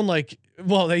shown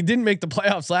they didn't make the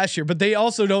playoffs last year, but they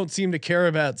also don't seem to care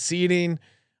about seeding.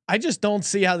 I just don't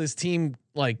see how this team,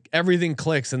 everything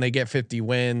clicks and they get 50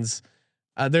 wins.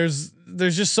 There's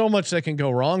just so much that can go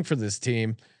wrong for this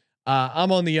team.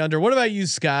 I'm on the under. What about you,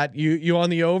 Scott? You on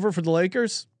the over for the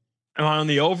Lakers? Am I on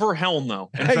the over? Hell no.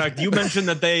 In fact, you mentioned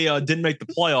that they didn't make the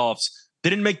playoffs. They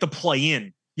didn't make the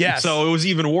play-in. Yes. So it was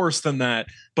even worse than that.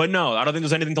 But no, I don't think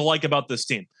there's anything to like about this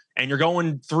team. And you're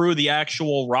going through the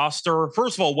actual roster.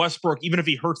 First of all, Westbrook, even if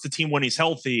he hurts the team when he's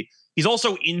healthy, he's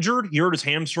also injured. He hurt his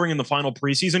hamstring in the final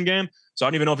preseason game. So I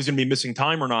don't even know if he's going to be missing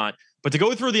time or not. But to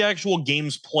go through the actual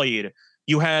games played,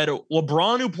 you had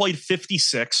LeBron, who played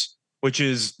 56, which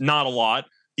is not a lot.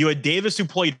 You had Davis, who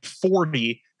played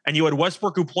 40, and you had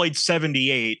Westbrook, who played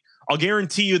 78. I'll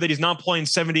guarantee you that he's not playing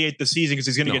 78 this season because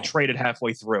he's going to get traded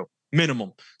halfway through,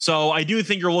 minimum. So I do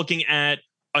think you're looking at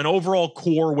an overall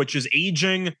core which is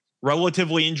aging,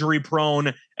 relatively injury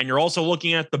prone, and you're also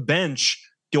looking at the bench.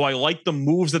 Do I like the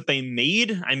moves that they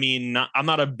made? I mean, I'm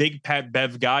not a big Pat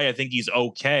Bev guy. I think he's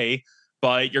okay,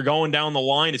 but you're going down the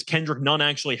line. Is Kendrick Nunn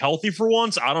actually healthy for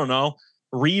once? I don't know.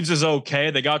 Reeves is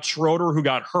okay. They got Schroeder, who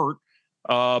got hurt,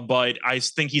 but I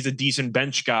think he's a decent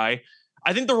bench guy.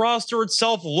 I think the roster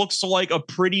itself looks like a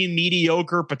pretty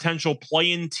mediocre potential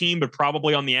play-in team, but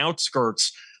probably on the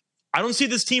outskirts. I don't see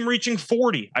this team reaching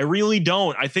 40. I really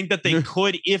don't. I think that they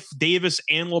could if Davis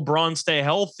and LeBron stay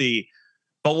healthy.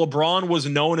 But LeBron was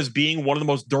known as being one of the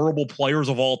most durable players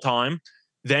of all time.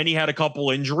 Then he had a couple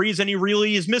injuries, and he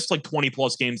really has missed like 20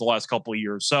 plus games the last couple of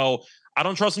years. So I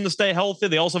don't trust him to stay healthy.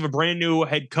 They also have a brand new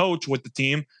head coach with the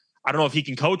team. I don't know if he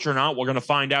can coach or not. We're going to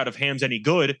find out if Ham's any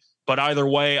good. But either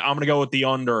way, I'm going to go with the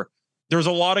under. There's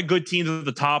a lot of good teams at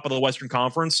the top of the Western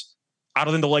Conference. I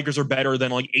don't think the Lakers are better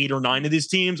than like 8 or 9 of these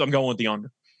teams. I'm going with the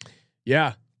under.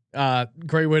 Yeah.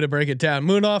 Great way to break it down.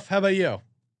 Moonoff, how about you?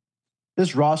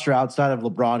 This roster outside of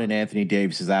LeBron and Anthony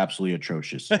Davis is absolutely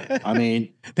atrocious. I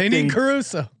mean, they need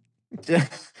Caruso. Yeah,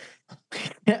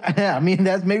 I mean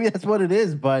that's what it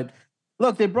is. But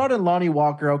look, they brought in Lonnie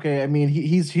Walker. Okay, I mean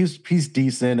he's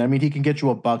decent. I mean he can get you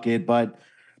a bucket, but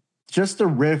just the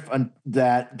riff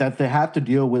that they have to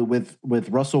deal with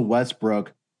Russell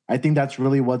Westbrook, I think that's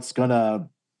really what's gonna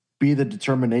be the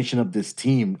determination of this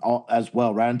team as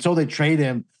well, right? Until they trade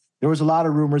him. There was a lot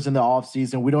of rumors in the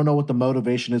offseason. We don't know what the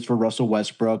motivation is for Russell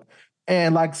Westbrook.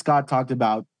 And like Scott talked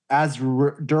about, as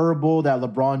durable that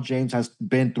LeBron James has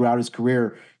been throughout his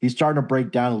career, he's starting to break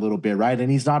down a little bit, right?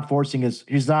 And he's not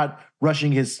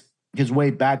rushing his way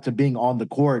back to being on the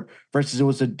court versus it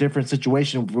was a different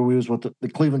situation where he was with the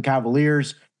Cleveland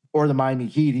Cavaliers or the Miami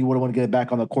Heat. He would want to get it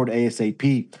back on the court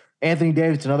ASAP. Anthony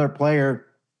Davis, another player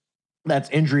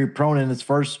that's injury prone in his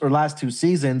first or last 2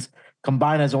 seasons,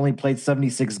 combined has only played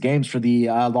 76 games for the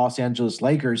Los Angeles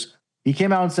Lakers. He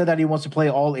came out and said that he wants to play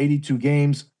all 82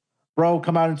 games. Bro,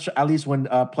 come out and at least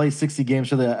play 60 games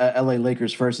for the LA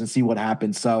Lakers first and see what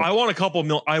happens. So I want a couple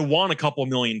 $1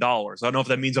 million. I don't know if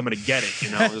that means I'm going to get it.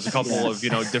 There's a couple of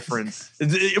different.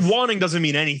 Wanting doesn't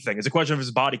mean anything. It's a question of his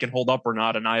body can hold up or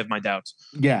not, and I have my doubts.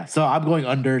 Yeah, so I'm going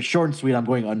under. Short and sweet. I'm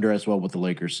going under as well with the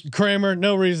Lakers. Kramer,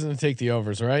 no reason to take the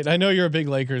overs, right? I know you're a big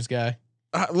Lakers guy.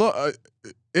 Look,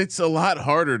 it's a lot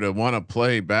harder to want to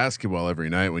play basketball every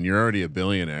night when you're already a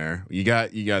billionaire. You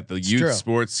got the youth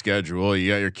sports schedule.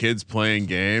 You got your kids playing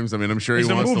games. I mean, I'm sure he's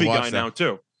he wants a movie to watch guy that now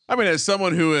too. I mean, as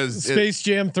someone who is Space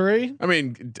Jam 3. I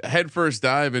mean, head first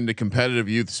dive into competitive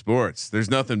youth sports. There's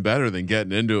nothing better than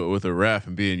getting into it with a ref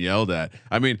and being yelled at.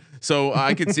 I mean, so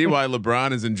I can see why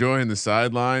LeBron is enjoying the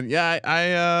sideline. Yeah,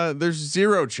 I there's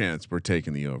zero chance we're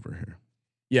taking the over here.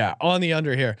 Yeah, on the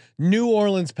under here. New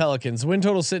Orleans Pelicans win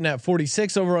total sitting at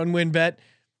 46 over on WinBet.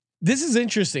 This is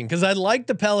interesting because I like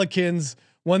the Pelicans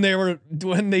when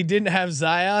they didn't have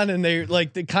Zion and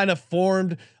they kind of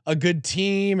formed a good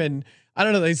team, and I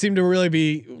don't know, they seem to really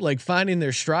be like finding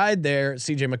their stride there.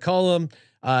 CJ McCollum,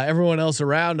 everyone else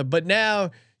around them, but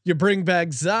now you bring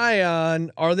back Zion.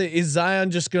 Is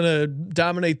Zion just gonna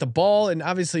dominate the ball? And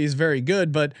obviously he's very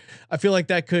good, but I feel like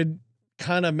that could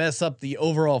kind of mess up the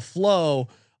overall flow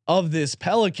of this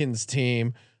Pelicans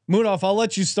team. Moonoff, I'll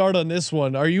let you start on this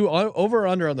one. Are you over or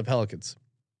under on the Pelicans?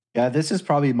 Yeah, this is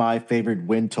probably my favorite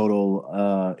win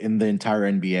total in the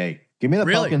entire NBA. Give me the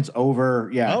Pelicans over.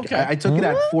 Yeah. Okay. I took it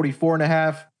at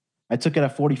 44.5. I took it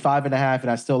at 45.5,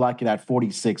 and I still like it at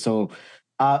 46. So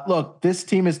look, this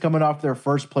team is coming off their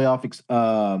first playoff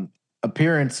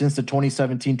appearance since the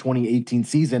 2017-2018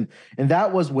 season, and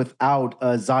that was without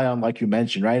Zion, like you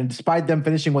mentioned, right? And despite them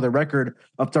finishing with a record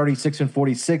of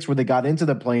 36-46, where they got into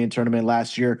the play-in tournament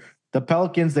last year, the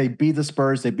Pelicans, they beat the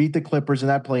Spurs, they beat the Clippers in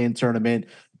that play-in tournament,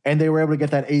 and they were able to get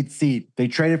that 8th seed. They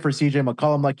traded for CJ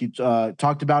McCollum, like you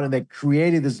talked about, and they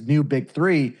created this new big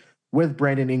three with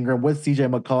Brandon Ingram, with CJ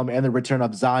McCollum, and the return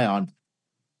of Zion.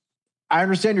 I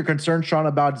understand your concern, Sean,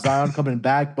 about Zion coming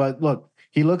back, but look,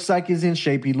 he looks like he's in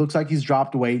shape. He looks like he's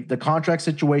dropped weight. The contract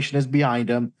situation is behind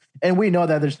him. And we know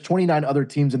that there's 29 other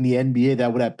teams in the NBA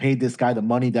that would have paid this guy the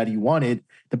money that he wanted.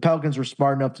 The Pelicans were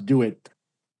smart enough to do it.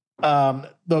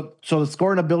 the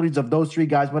scoring abilities of those three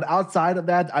guys. But outside of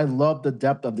that, I love the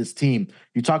depth of this team.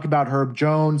 You talk about Herb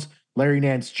Jones, Larry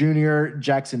Nance Jr.,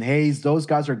 Jackson Hayes. Those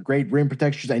guys are great rim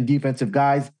protectors and defensive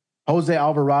guys. Jose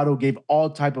Alvarado gave all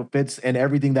type of fits and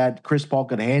everything that Chris Paul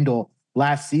could handle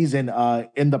last season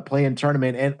in the play-in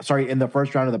tournament in the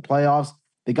first round of the playoffs.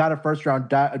 They got a first-round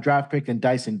draft pick in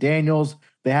Dyson Daniels.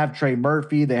 They have Trey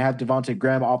Murphy. They have Devontae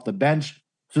Graham off the bench.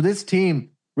 So this team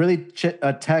really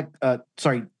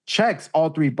checks all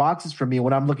three boxes for me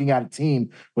when I'm looking at a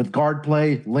team with guard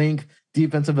play, length,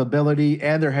 defensive ability,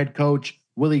 and their head coach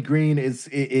Willie Green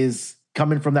is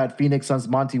coming from that Phoenix Suns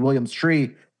Monty Williams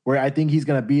tree, where I think he's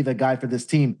going to be the guy for this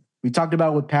team. We talked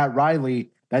about with Pat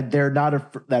Riley that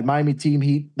the Miami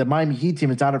Heat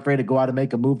team is not afraid to go out and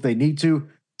make a move if they need to.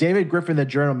 David Griffin, the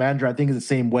general manager, I think is the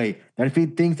same way. That if he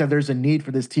thinks that there's a need for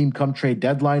this team come trade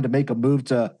deadline to make a move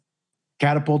to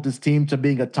catapult this team to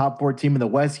being a top 4 team in the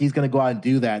West, he's going to go out and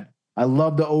do that. I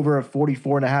love the over of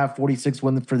 44.5, 46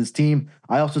 wins for this team.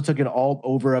 I also took an all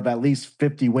over of at least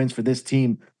 50 wins for this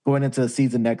team going into the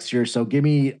season next year. So give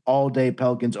me all day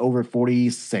Pelicans over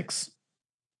 46.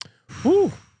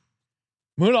 Whew.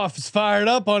 Moonoff is fired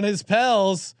up on his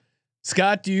Pels.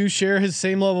 Scott, do you share his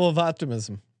same level of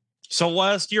optimism? So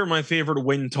last year, my favorite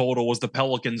win total was the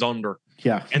Pelicans under.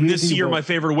 Yeah. And this year, my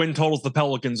favorite win total is the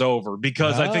Pelicans over,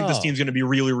 because I think this team's going to be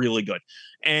really, really good.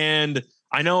 And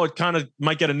I know it kind of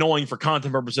might get annoying for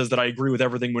content purposes that I agree with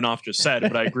everything Munaf just said,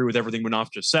 but I agree with everything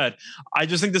Munaf just said. I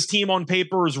just think this team on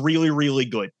paper is really, really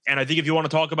good. And I think if you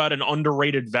want to talk about an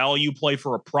underrated value play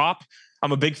for a prop,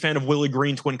 I'm a big fan of Willie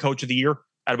Green to win Coach of the Year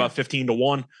at about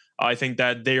 15-1. I think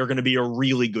that they are going to be a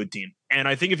really good team. And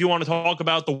I think if you want to talk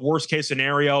about the worst case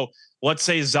scenario, let's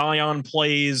say Zion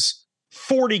plays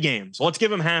 40 games. Let's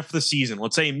give him half the season.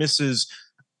 Let's say he misses.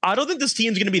 I don't think this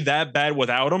team's going to be that bad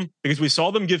without him, because we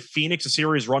saw them give Phoenix a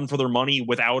serious run for their money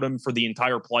without him for the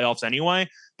entire playoffs anyway.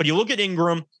 But you look at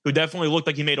Ingram, who definitely looked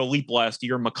like he made a leap last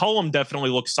year. McCollum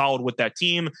definitely looks solid with that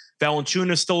team.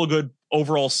 Valanciunas is still a good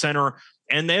overall center.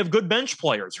 And they have good bench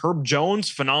players. Herb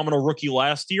Jones, phenomenal rookie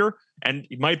last year, and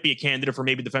he might be a candidate for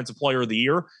maybe Defensive Player of the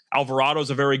Year. Alvarado's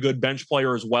a very good bench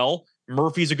player as well.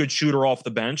 Murphy's a good shooter off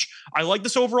the bench. I like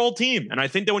this overall team. And I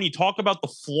think that when you talk about the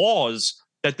flaws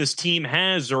that this team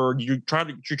has, or you try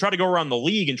to go around the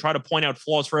league and try to point out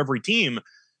flaws for every team,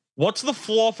 what's the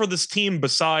flaw for this team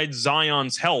besides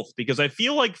Zion's health? Because I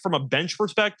feel like from a bench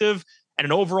perspective and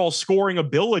an overall scoring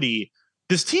ability,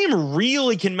 this team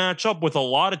really can match up with a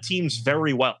lot of teams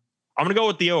very well. I'm going to go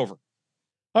with the over.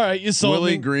 All right. You sold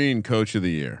Willie me. Green, Coach of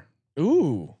the Year.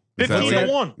 Ooh.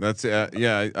 15-1. That's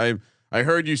yeah. I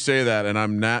heard you say that, and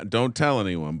I'm not. Don't tell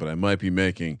anyone, but I might be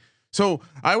making. So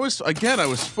I was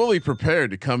fully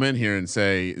prepared to come in here and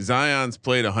say Zion's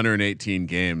played 118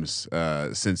 games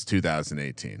since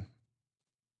 2018.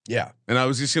 Yeah, and I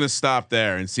was just going to stop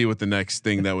there and see what the next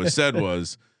thing that was said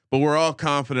was. But we're all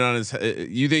confident on his.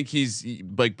 You think he's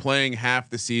like playing half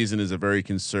the season is a very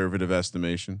conservative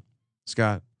estimation,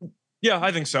 Scott? Yeah,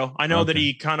 I think so. I know that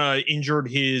he kind of injured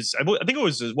his. I think it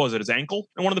was his ankle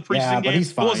in one of the preseason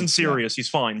games. It wasn't serious. Yeah. He's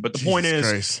fine. But the point is,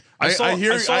 Christ. I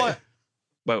saw.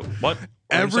 But what?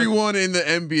 Everyone in the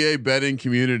NBA betting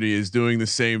community is doing the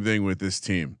same thing with this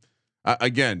team.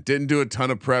 Again, didn't do a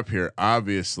ton of prep here,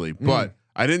 obviously, but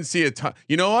I didn't see a ton.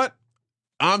 You know what?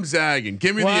 I'm zagging.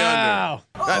 Give me the under.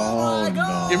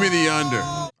 Give me the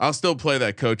under. I'll still play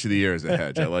that Coach of the Year as a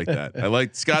hedge. I like that. I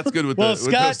like Scott's good with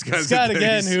Scott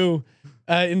again, who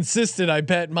insisted I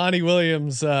bet Monty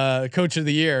Williams Coach of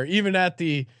the Year, even at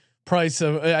the price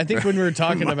of. I think when we were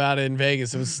talking about it in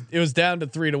Vegas, it was down to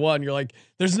 3-1. You're like,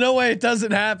 there's no way it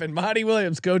doesn't happen. Monty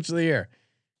Williams Coach of the Year.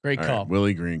 Great call. Right,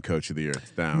 Willie Green Coach of the Year.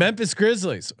 It's down. Memphis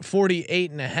Grizzlies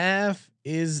 48.5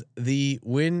 is the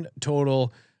win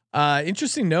total.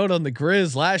 Interesting note on the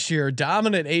Grizz last year,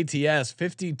 dominant ATS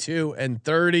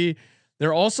 52-30.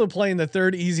 They're also playing the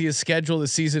third easiest schedule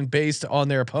this season based on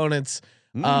their opponents'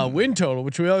 win total,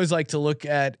 which we always like to look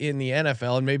at in the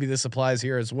NFL, and maybe this applies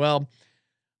here as well.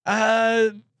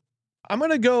 I'm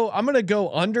gonna go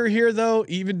under here though,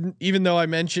 even though I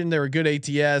mentioned they're a good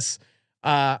ATS.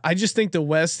 I just think the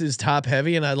West is top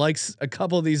heavy, and I like a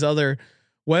couple of these other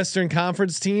Western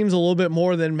Conference teams a little bit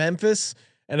more than Memphis.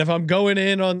 And if I'm going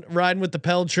in on riding with the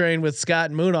Pell train with Scott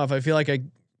and Moonoff, I feel like I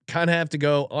kind of have to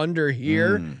go under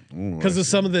here because of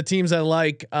some of the teams I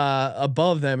like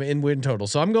above them in win total.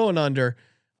 So I'm going under.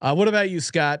 What about you,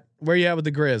 Scott? Where you at with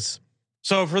the Grizz?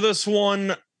 So for this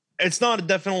one, it's not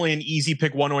definitely an easy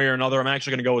pick one way or another. I'm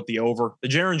actually going to go with the over. The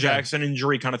Jaren Jackson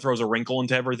injury kind of throws a wrinkle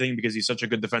into everything because he's such a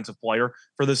good defensive player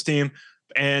for this team.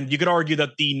 And you could argue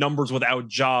that the numbers without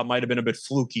Ja might have been a bit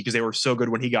fluky because they were so good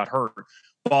when he got hurt.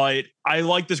 But I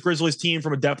like this Grizzlies team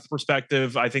from a depth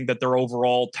perspective. I think that their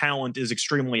overall talent is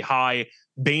extremely high.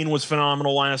 Bane was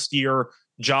phenomenal last year.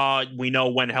 Ja, we know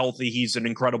when healthy, he's an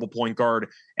incredible point guard.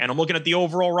 And I'm looking at the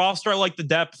overall roster. I like the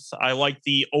depth. I like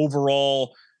the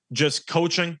overall just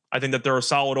coaching. I think that they're a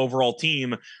solid overall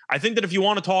team. I think that if you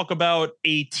want to talk about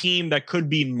a team that could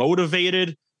be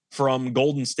motivated from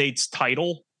Golden State's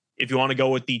title, if you want to go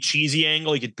with the cheesy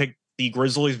angle, you could pick the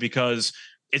Grizzlies because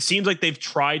it seems like they've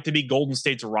tried to be Golden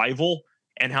State's rival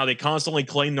and how they constantly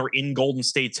claim they're in Golden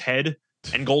State's head.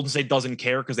 And Golden State doesn't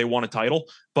care because they won a title.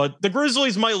 But the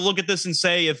Grizzlies might look at this and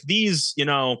say, if these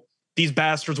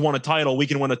bastards won a title, we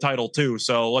can win a title too.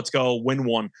 So let's go win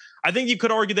one. I think you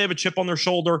could argue they have a chip on their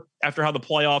shoulder after how the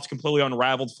playoffs completely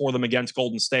unraveled for them against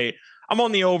Golden State. I'm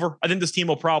on the over. I think this team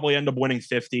will probably end up winning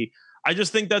 50. I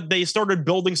just think that they started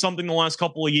building something the last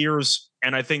couple of years.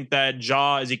 And I think that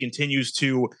Ja, as he continues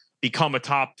to become a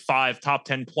top 5, top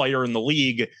 10 player in the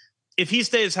league, if he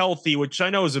stays healthy, which I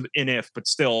know is an if, but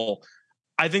still,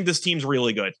 I think this team's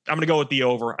really good. I'm going to go with the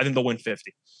over. I think they'll win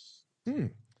 50.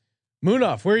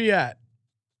 Munaf, where are you at?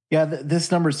 Yeah, this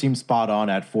number seems spot on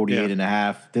at 48 and a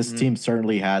half. This team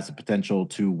certainly has the potential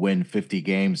to win 50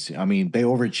 games. I mean, they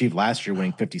overachieved last year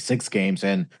winning 56 games.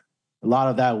 And a lot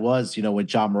of that was,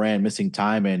 with Ja Morant missing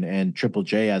time and Triple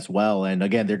J as well. And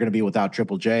again, they're going to be without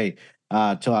Triple J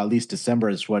till at least December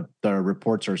is what the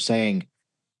reports are saying.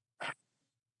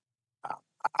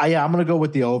 I'm going to go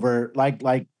with the over.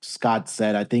 Like Scott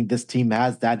said, I think this team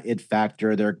has that it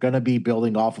factor. They're going to be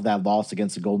building off of that loss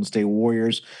against the Golden State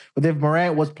Warriors. But if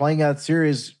Morant was playing that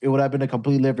series, it would have been a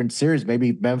completely different series.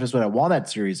 Maybe Memphis would have won that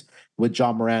series with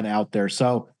Ja Morant out there.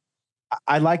 So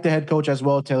I like the head coach as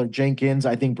well, Taylor Jenkins.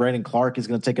 I think Brandon Clark is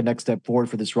going to take a next step forward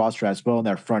for this roster as well in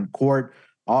their front court.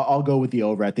 I'll go with the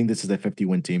over. I think this is a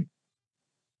 50-win team.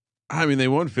 I mean, they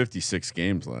won 56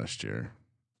 games last year.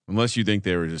 Unless you think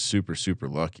they were just super, super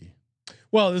lucky.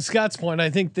 Well, to Scott's point, I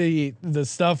think the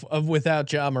stuff of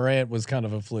without Ja Morant was kind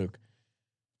of a fluke.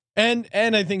 And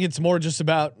I think it's more just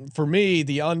about, for me,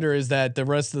 the under is that the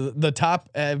rest of the top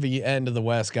heavy end of the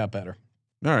West got better.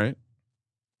 All right.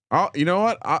 You know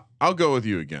what? I'll go with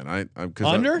you again.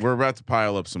 Because we're about to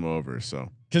pile up some overs.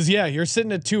 So. Because you're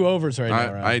sitting at 2 overs right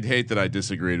now. Right? I'd hate that I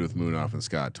disagreed with Munaf and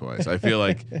Scott twice. I feel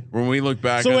like when we look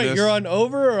back. So wait, you're on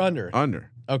over or under? Under.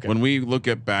 Okay. When we look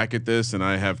back at this and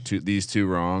I have these two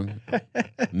wrong,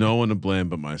 no one to blame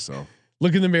but myself.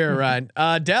 Look in the mirror, Ryan.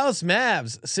 Dallas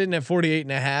Mavs sitting at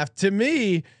 48.5. To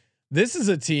me, this is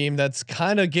a team that's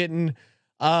kind of getting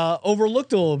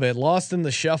overlooked a little bit, lost in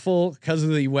the shuffle because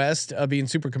of the West being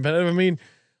super competitive. I mean,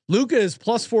 Luka is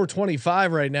plus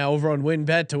 425 right now over on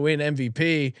WinBet to win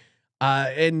MVP.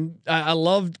 And I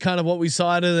loved kind of what we saw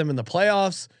out of them in the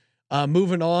playoffs.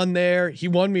 Moving on there, he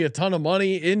won me a ton of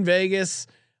money in Vegas.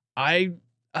 I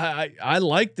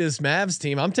like this Mavs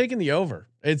team. I'm taking the over.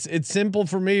 It's simple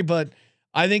for me, but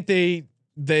I think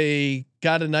they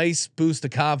got a nice boost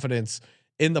of confidence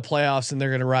in the playoffs and they're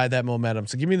going to ride that momentum.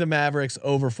 So give me the Mavericks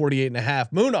over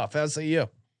 48.5. Munaf, how say you?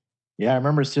 Yeah, I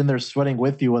remember sitting there sweating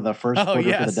with you with the first quarter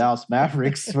for the Dallas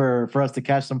Mavericks for us to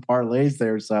catch some parlays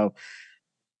there. So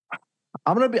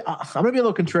I'm gonna be a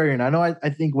little contrarian. I know I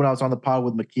think when I was on the pod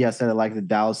with McKee, I said I like the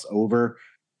Dallas over.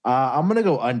 I'm gonna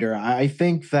go under. I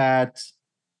think that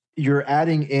you're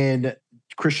adding in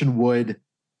Christian Wood.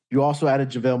 You also added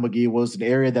JaVale McGee. Was an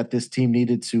area that this team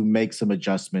needed to make some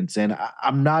adjustments. And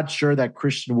I'm not sure that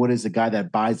Christian Wood is a guy that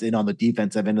buys in on the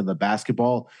defensive end of the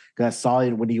basketball. Because I saw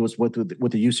it when he was with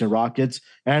the Houston Rockets.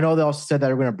 And I know they also said that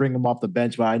they're going to bring him off the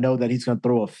bench, but I know that he's going to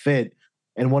throw a fit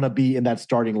and want to be in that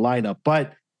starting lineup.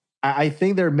 But I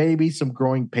think there may be some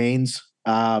growing pains,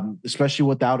 especially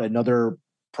without another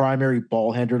primary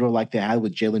ball handler like they had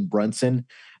with Jalen Brunson.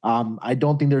 I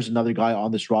don't think there's another guy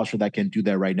on this roster that can do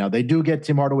that right now. They do get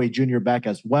Tim Hardaway Jr. back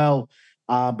as well.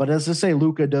 But as I say,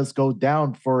 Luka does go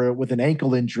down with an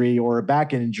ankle injury or a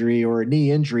back injury or a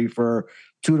knee injury for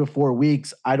 2 to 4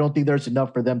 weeks. I don't think there's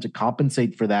enough for them to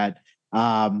compensate for that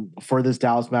for this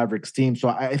Dallas Mavericks team. So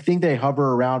I think they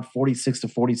hover around 46 to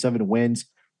 47 wins.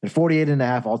 At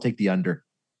 48.5, I'll take the under.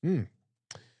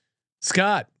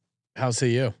 Scott, how say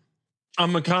you?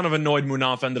 I'm kind of annoyed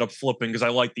Munaf ended up flipping because I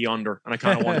like the under and I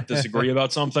kind of want to disagree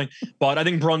about something. But I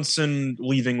think Brunson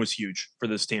leaving was huge for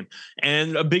this team.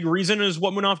 And a big reason is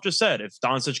what Munaf just said. If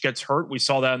Doncic gets hurt, we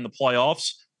saw that in the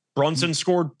playoffs. Brunson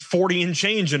scored 40 and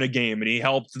change in a game and he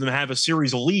helped them have a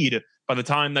series lead by the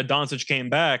time that Doncic came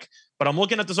back. But I'm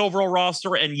looking at this overall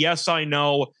roster and yes, I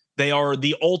know they are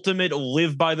the ultimate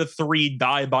live by the 3,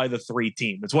 die by the 3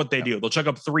 team. It's what they do. They'll check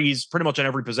up threes pretty much on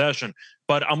every possession.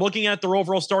 But I'm looking at their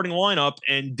overall starting lineup,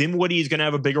 and Dinwiddie is going to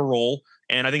have a bigger role.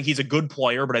 And I think he's a good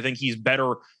player, but I think he's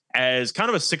better as kind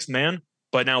of a sixth man,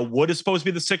 but now Wood is supposed to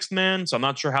be the sixth man. So I'm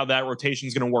not sure how that rotation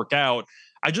is going to work out.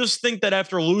 I just think that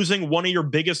after losing one of your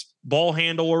biggest ball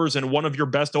handlers and one of your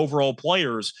best overall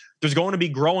players, there's going to be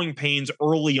growing pains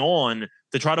early on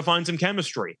to try to find some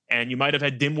chemistry. And you might have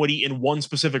had Dinwiddie in one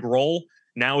specific role.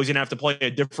 Now he's going to have to play a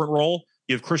different role.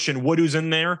 You have Christian Wood who's in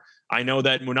there. I know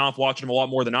that Munaf watched him a lot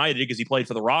more than I did because he played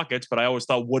for the Rockets, but I always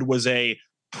thought Wood was a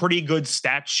pretty good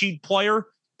stat sheet player.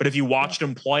 But if you watched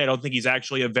him play, I don't think he's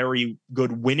actually a very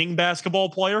good winning basketball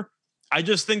player. I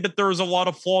just think that there's a lot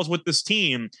of flaws with this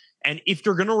team. And if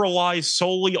you're going to rely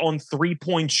solely on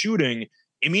 3-point shooting,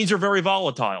 it means you're very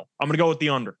volatile. I'm going to go with the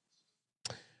under.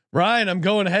 Ryan, I'm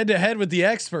going head to head with the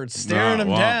experts, staring them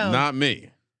down. Not me.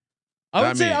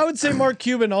 I would say Mark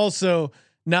Cuban also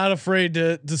not afraid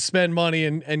to spend money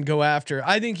and go after.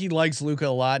 I think he likes Luka a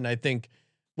lot, and I think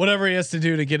whatever he has to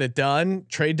do to get it done,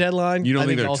 trade deadline. You don't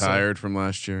think they're tired from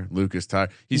last year? Luka's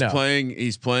tired. He's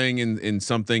playing in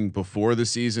something before the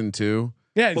season too.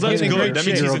 Yeah, well, that's good. That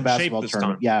means he's in shape this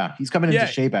time. Yeah, he's coming into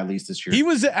shape at least this year. He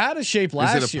was out of shape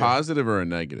last year. Is it a positive or a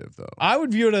negative though? I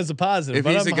would view it as a positive.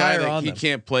 If he's a guy that he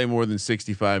can't play more than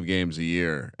 65 games a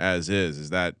year, as is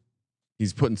that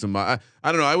he's putting some? I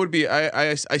don't know. I would be.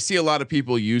 I see a lot of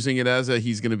people using it as a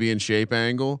he's going to be in shape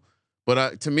angle,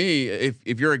 but to me,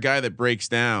 if you're a guy that breaks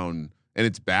down and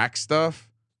it's back stuff,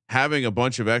 having a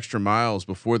bunch of extra miles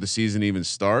before the season even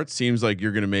starts seems like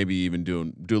you're going to maybe even do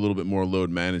a little bit more load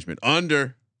management. I'm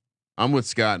with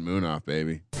Scott and Munaf,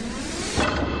 baby.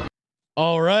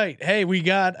 All right. Hey, we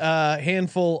got a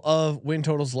handful of win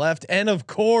totals left. And of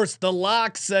course, the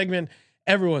lock segment,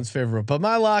 everyone's favorite. But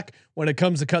my lock when it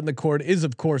comes to cutting the cord is,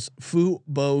 of course,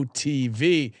 Fubo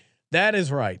TV. That is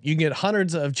right. You can get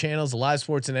hundreds of channels of live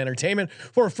sports and entertainment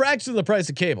for a fraction of the price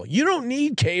of cable. You don't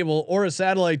need cable or a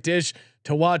satellite dish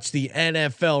to watch the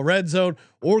NFL Red Zone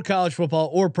or college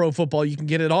football or pro football. You can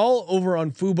get it all over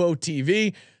on Fubo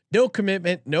TV. No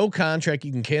commitment, no contract.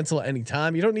 You can cancel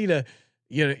anytime. You don't need to,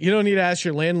 you don't need to ask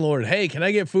your landlord, "Hey, can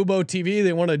I get Fubo TV?"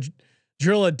 They want to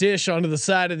drill a dish onto the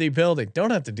side of the building. Don't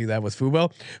have to do that with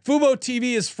Fubo. Fubo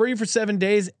TV is free for 7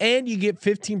 days and you get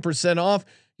 15% off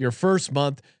your first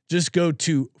month. Just go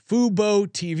to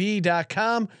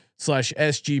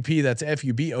FuboTV.com/SGP. That's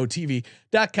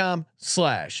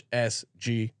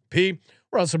FuboTV.com/SGP.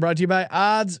 We're also brought to you by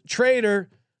Odds Trader.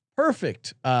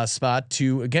 Perfect spot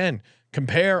to, again,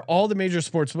 compare all the major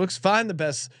sports books, find the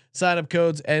best sign-up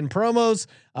codes and promos,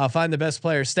 find the best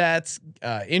player stats,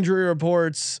 injury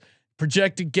reports,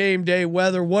 projected game day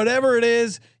weather, whatever it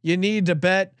is you need to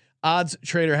bet. Odds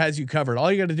Trader has you covered.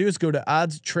 All you got to do is go to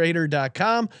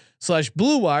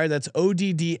oddstrader.com/Blue Wire. That's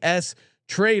ODDS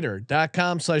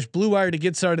trader.com/Blue Wire to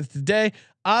get started today.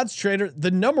 Odds Trader, the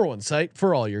 #1 site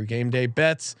for all your game day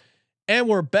bets. And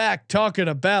we're back talking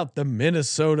about the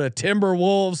Minnesota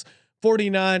Timberwolves.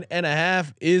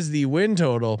 49.5 is the win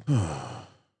total.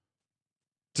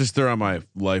 Just throw on my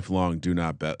lifelong do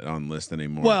not bet on list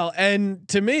anymore. Well, and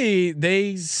to me,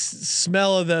 they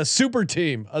smell of the super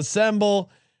team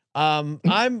assemble.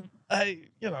 I've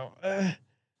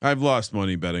lost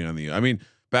money betting on the. I mean,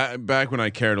 back when I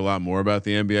cared a lot more about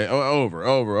the NBA.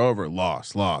 Over,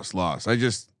 loss. I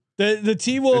just the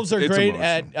T-Wolves are great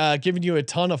at giving you a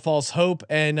ton of false hope,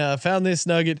 and found this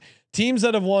nugget: teams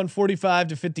that have won 45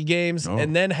 to 50 games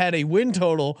and then had a win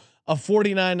total of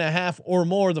 49.5 or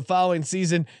more the following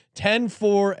season,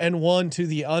 10-4-1 to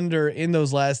the under in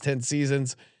those last 10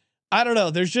 seasons. I don't know.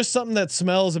 There's just something that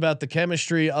smells about the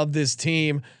chemistry of this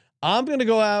team. I'm going to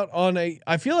go out on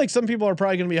I feel like some people are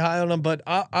probably going to be high on them, but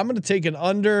I'm going to take an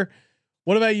under.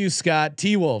 What about you, Scott?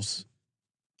 T-Wolves.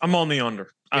 I'm on the under.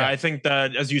 Yeah. I think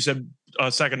that, as you said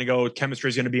a second ago, chemistry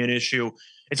is going to be an issue.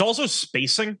 It's also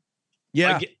spacing.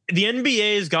 Yeah. Like, the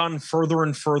NBA has gotten further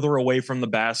and further away from the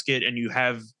basket, and you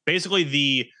have basically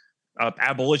the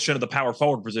abolition of the power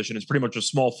forward position. It's pretty much just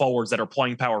small forwards that are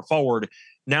playing power forward.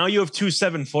 Now you have 2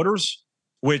 7-footers,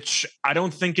 which I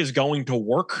don't think is going to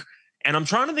work. And I'm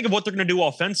trying to think of what they're going to do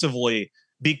offensively,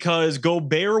 because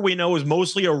Gobert, we know, is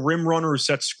mostly a rim runner who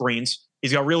sets screens.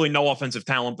 He's got really no offensive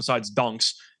talent besides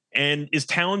dunks. And is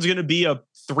Towns going to be a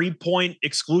 3-point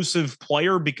exclusive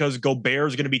player because Gobert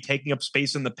is going to be taking up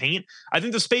space in the paint? I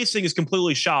think the spacing is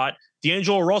completely shot.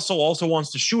 D'Angelo Russell also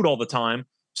wants to shoot all the time.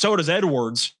 So does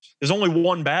Edwards. There's only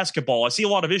one basketball. I see a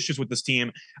lot of issues with this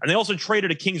team. And they also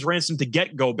traded a king's ransom to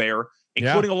get Gobert,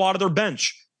 including a lot of their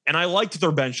bench. And I liked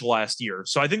their bench last year.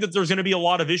 So I think that there's going to be a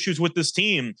lot of issues with this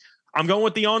team. I'm going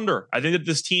with the under. I think that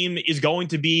this team is going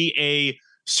to be a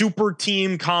super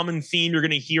team common theme. You're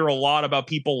going to hear a lot about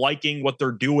people liking what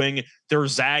they're doing. They're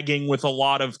zagging with a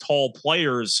lot of tall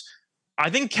players. I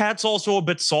think Cat's also a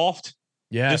bit soft.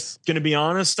 Yes. Just going to be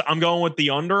honest, I'm going with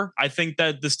the under. I think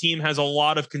that this team has a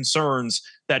lot of concerns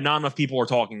that not enough people are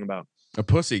talking about. A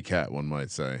pussy cat, one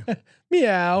might say.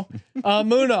 Meow.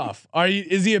 Moonoff.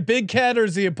 Is he a big cat or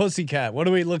is he a pussy cat? What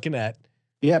are we looking at?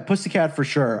 Yeah, pussycat for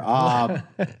sure.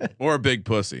 Or a big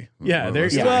pussy. Yeah,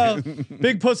 there's well,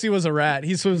 Big Pussy was a rat.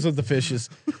 He swims with the fishes.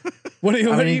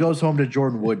 He goes home to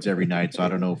Jordan Woods every night, so I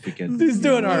don't know if he can. He's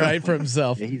doing all right for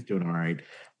himself. Yeah, he's doing all right.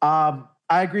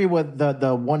 I agree with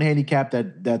the one handicap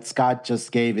that Scott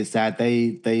just gave is that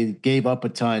they gave up a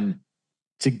ton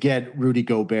to get Rudy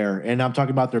Gobert, and I'm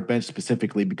talking about their bench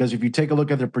specifically because if you take a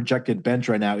look at their projected bench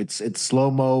right now, it's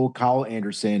Slow-Mo, Kyle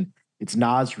Anderson, it's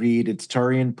Naz Reid, it's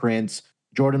Taurean Prince,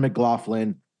 Jordan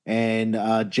McLaughlin, and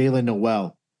Jalen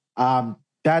Noel.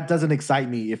 That doesn't excite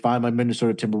me if I'm a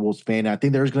Minnesota Timberwolves fan. I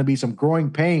think there's going to be some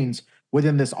growing pains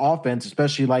within this offense,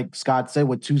 especially like Scott said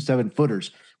with 2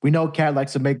 7-footers. We know Cat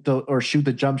likes to make shoot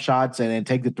the jump shots and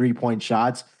take the 3-point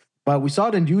shots, but we saw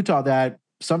it in Utah that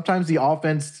sometimes the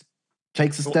offense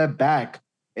takes a step back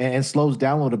and slows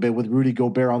down a little bit with Rudy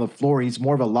Gobert on the floor. He's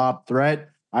more of a lob threat.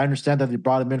 I understand that they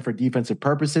brought him in for defensive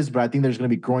purposes, but I think there's going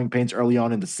to be growing pains early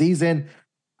on in the season.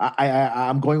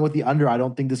 I'm going with the under. I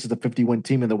don't think this is the 50-win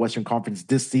team in the Western Conference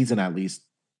this season, at least.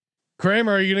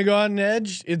 Kramer, are you going to go on an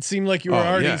edge? It seemed like you were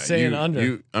already saying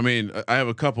under. I have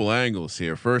a couple angles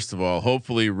here. First of all,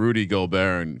 hopefully Rudy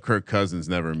Gobert and Kirk Cousins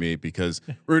never meet because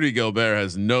Rudy Gobert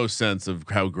has no sense of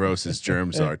how gross his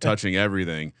germs are, touching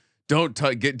everything. Don't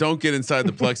get inside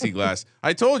the plexiglass.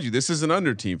 I told you this is an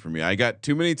under team for me. I got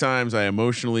too many times I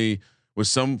emotionally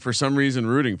was for some reason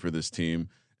rooting for this team.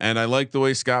 And I like the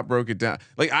way Scott broke it down.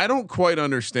 Like, I don't quite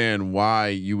understand why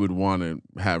you would want to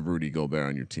have Rudy Gobert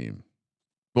on your team,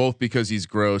 both because he's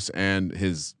gross and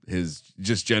his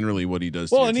just generally what he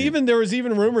does. Well, and team. Even there was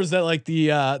even rumors that like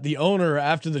the owner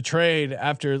after the trade,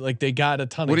 after like they got a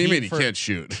ton of heat. What do you mean he can't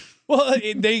shoot? Well,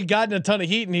 they got a ton of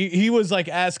heat, and he was like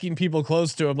asking people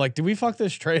close to him, like, "Did we fuck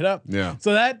this trade up?" Yeah.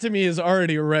 So that to me is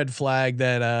already a red flag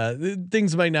that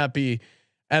things might not be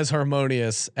as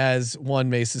harmonious as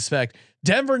one may suspect.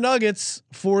 Denver Nuggets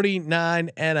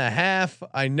 49.5.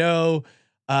 I know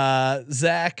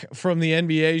Zach from the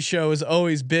NBA show is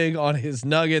always big on his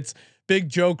Nuggets. Big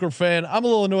Joker fan. I'm a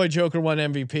little annoyed Joker won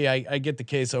MVP. I get the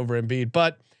case over Embiid,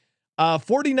 but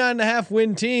 49.5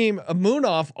 win team.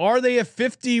 Moonoff, are they a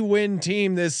 50-win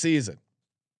team this season?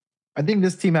 I think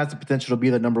this team has the potential to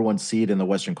be the number 1 seed in the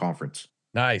Western Conference.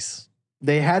 Nice.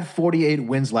 They had 48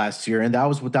 wins last year, and that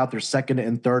was without their second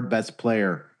and third best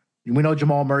player. We know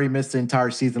Jamal Murray missed the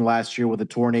entire season last year with a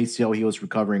torn ACL he was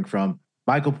recovering from.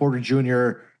 Michael Porter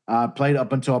Jr. Played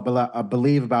up until I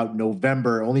believe about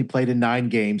November, only played in 9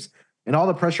 games. And all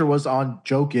the pressure was on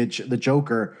Jokic, the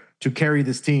Joker, to carry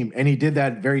this team. And he did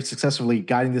that very successfully,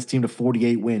 guiding this team to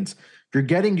 48 wins. If you're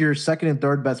getting your second and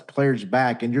third best players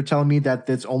back, and you're telling me that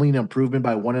that's only an improvement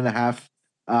by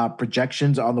 1.5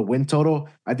 projections on the win total,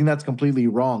 I think that's completely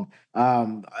wrong.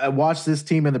 I watched this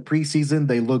team in the preseason.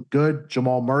 They look good.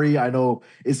 Jamal Murray, I know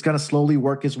is going to slowly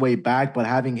work his way back, but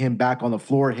having him back on the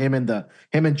floor, him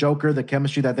and Joker, the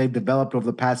chemistry that they've developed over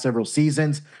the past several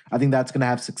seasons, I think that's going to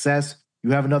have success. You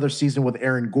have another season with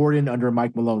Aaron Gordon under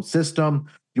Mike Malone's system.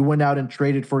 You went out and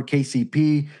traded for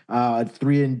KCP, a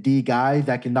 3-and-D guy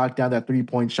that can knock down that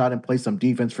 3-point shot and play some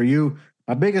defense for you.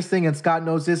 My biggest thing, and Scott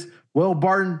knows this, Will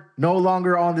Barton no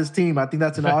longer on this team. I think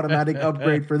that's an automatic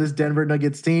upgrade for this Denver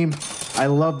Nuggets team. I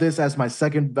love this as my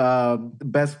second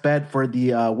best bet for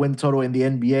the win total in the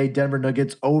NBA. Denver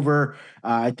Nuggets over.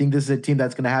 I think this is a team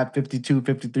that's going to have 52,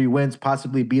 53 wins,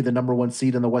 possibly be the number 1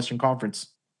 seed in the Western Conference.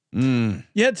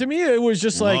 Yeah, to me it was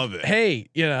just hey,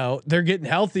 they're getting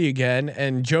healthy again,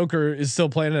 and Joker is still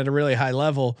playing at a really high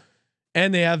level,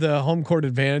 and they have the home court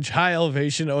advantage, high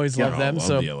elevation. Always love them.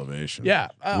 Love the elevation. Yeah,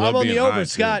 I'm on the over.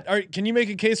 Scott, can you make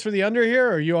a case for the under here,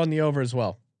 or are you on the over as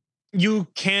well? You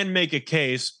can make a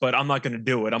case, but I'm not going to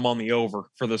do it. I'm on the over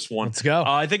for this one. Let's go.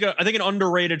 I think an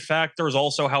underrated factor is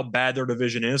also how bad their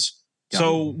division is. Yeah.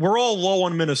 So we're all low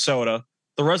on Minnesota.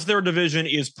 The rest of their division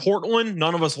is Portland.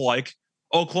 None of us like.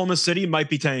 Oklahoma City might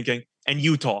be tanking, and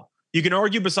Utah. You can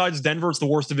argue besides Denver, it's the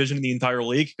worst division in the entire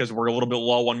league because we're a little bit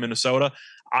low on Minnesota.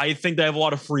 I think they have a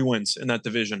lot of free wins in that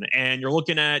division. And you're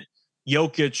looking at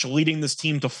Jokic leading this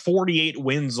team to 48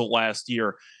 wins last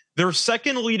year. Their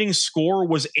second leading scorer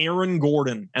was Aaron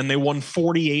Gordon, and they won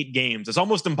 48 games. It's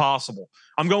almost impossible.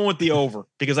 I'm going with the over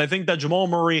because I think that Jamal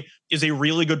Murray is a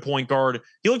really good point guard.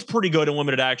 He looked pretty good in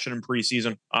limited action in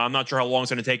preseason. I'm not sure how long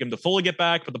it's going to take him to fully get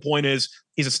back, but the point is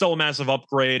he's still a massive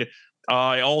upgrade.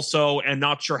 I also am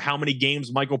not sure how many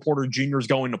games Michael Porter Jr. is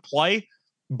going to play,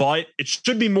 but it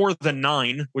should be more than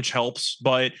 9, which helps.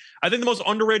 But I think the most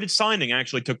underrated signing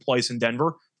actually took place in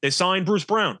Denver. they signed Bruce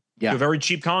Brown to a very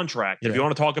cheap contract. If you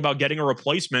want to talk about getting a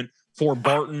replacement for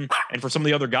Barton and for some of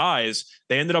the other guys,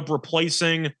 they ended up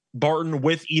replacing Barton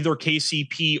with either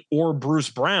KCP or Bruce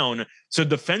Brown. So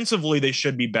defensively, they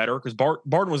should be better because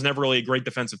Barton was never really a great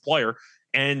defensive player.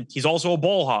 And he's also a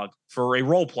ball hog for a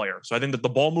role player. So I think that the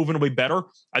ball movement will be better.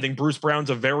 I think Bruce Brown's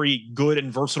a very good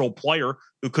and versatile player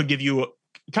who could give you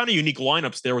kind of unique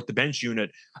lineups there with the bench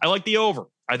unit. I like the over.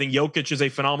 I think Jokic is a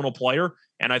phenomenal player.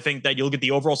 And I think that you'll get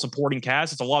the overall supporting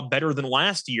cast. It's a lot better than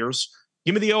last year's.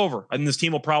 Give me the over. I think this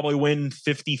team will probably win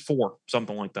 54,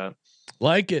 something like that.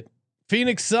 Like it.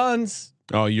 Phoenix Suns.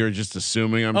 Oh, you're just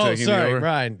assuming I'm taking the over?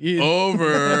 Ryan.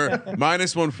 Over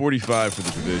minus 145 for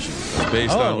the division,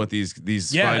 based on what these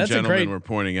fine gentlemen were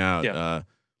pointing out. A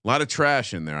lot of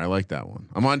trash in there. I like that one.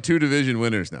 I'm on 2 division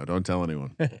winners now. Don't tell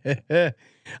anyone.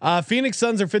 Phoenix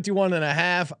Suns are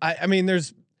 51.5. I mean,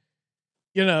 there's,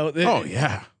 oh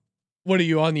yeah. What are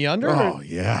you on the under? Oh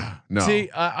yeah. No. See,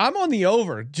 I'm on the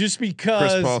over just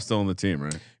because Chris Paul's still on the team,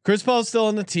 right? Chris Paul's still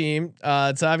on the team.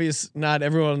 It's obvious not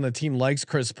everyone on the team likes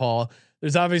Chris Paul.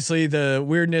 There's obviously the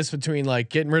weirdness between like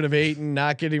getting rid of Ayton,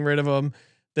 not getting rid of him.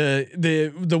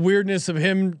 The weirdness of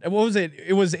him. What was it?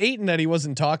 It was Ayton that he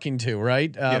wasn't talking to,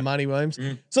 right? Monty Williams.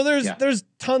 Mm-hmm. So there's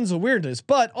tons of weirdness,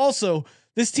 but also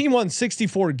this team won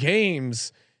 64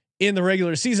 games in the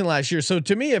regular season last year. So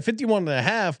to me, at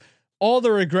 51.5, all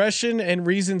the regression and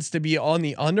reasons to be on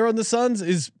the under on the Suns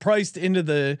is priced into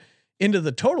the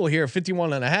total here,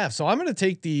 51.5. So I'm going to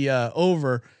take the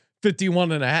over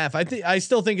 51.5. I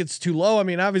still think it's too low. I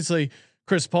mean, obviously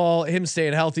Chris Paul, him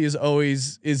staying healthy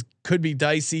could be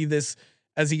dicey this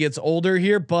as he gets older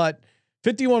here, but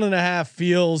 51.5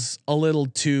 feels a little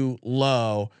too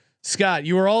low. Scott,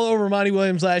 you were all over Monty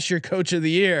Williams last year, coach of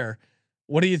the year.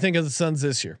 What do you think of the Suns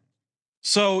this year?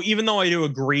 So even though I do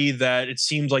agree that it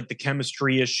seems like the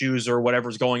chemistry issues or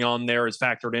whatever's going on there is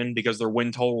factored in because their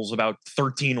win total is about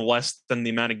 13 less than the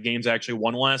amount of games they actually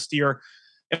won last year,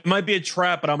 it might be a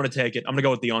trap, but I'm going to take it. I'm going to go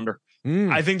with the under.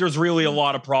 I think there's really a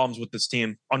lot of problems with this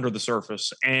team under the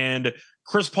surface. And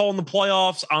Chris Paul in the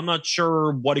playoffs, I'm not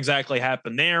sure what exactly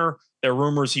happened there. There are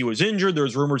rumors he was injured.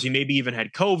 There's rumors he maybe even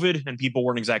had COVID and people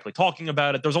weren't exactly talking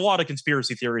about it. There's a lot of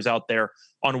conspiracy theories out there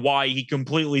on why he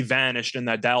completely vanished in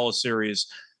that Dallas series.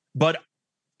 But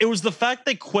it was the fact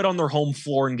they quit on their home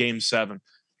floor in Game 7.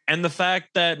 And the fact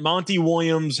that Monty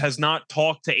Williams has not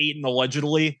talked to Ayton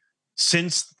allegedly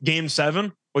since Game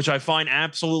 7, which I find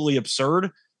absolutely absurd.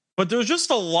 But there's just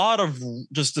a lot of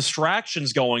just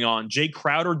distractions going on. Jay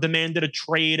Crowder demanded a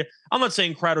trade. I'm not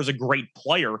saying Crowder's a great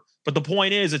player, but the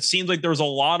point is, it seems like there's a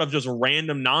lot of just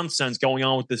random nonsense going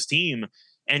on with this team.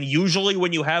 And usually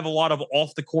when you have a lot of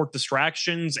off the court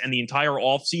distractions and the entire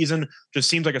offseason just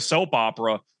seems like a soap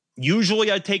opera,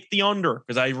 usually I take the under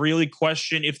because I really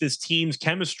question if this team's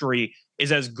chemistry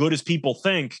is as good as people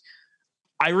think.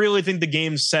 I really think the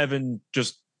Game 7,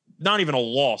 just not even a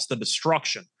loss, the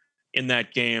destruction in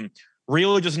that game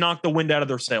really just knocked the wind out of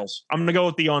their sails. I'm going to go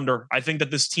with the under. I think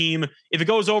that this team, if it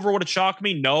goes over, would it shock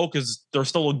me? No, because they're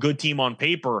still a good team on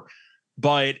paper.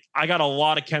 But I got a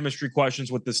lot of chemistry questions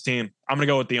with this team. I'm going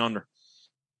to go with the under.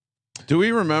 Do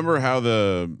we remember how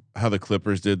the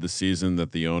Clippers did the season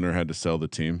that the owner had to sell the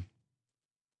team?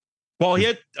 Well, he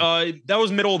had that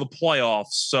was middle of the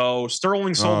playoffs. So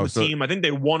Sterling sold the team. I think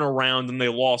they won a round and they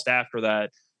lost after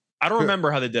that. I don't remember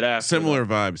how they did after. Similar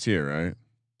vibes here, right?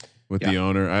 With the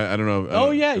owner, I don't know.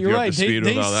 Oh yeah, you're right. They seem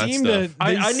to.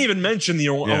 I didn't even mention the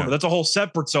owner. That's a whole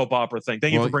separate soap opera thing.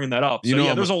 Thank you for bringing that up.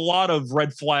 So there's a lot of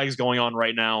red flags going on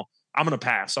right now. I'm going to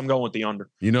pass. I'm going with the under.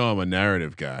 I'm a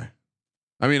narrative guy.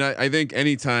 I mean, I think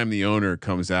anytime the owner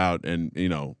comes out and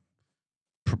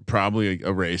probably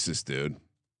a racist dude.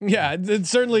 Yeah, it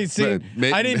certainly seemed.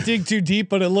 I didn't dig too deep,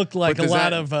 but it looked like a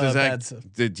lot of bad stuff.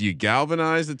 Did you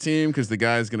galvanize the team because the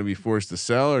guy's going to be forced to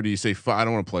sell, or do you say, "I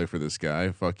don't want to play for this guy.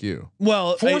 Fuck you"?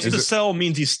 Well, forced to sell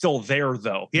means he's still there,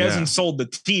 though. He hasn't sold the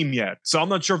team yet, so I'm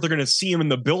not sure if they're going to see him in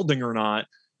the building or not.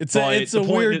 It's a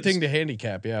weird thing to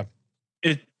handicap. Yeah,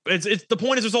 it's the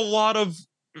point is there's a lot of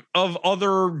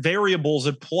other variables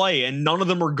at play, and none of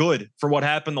them are good for what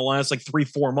happened the last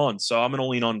 3-4 months. So I'm going to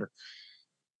lean under.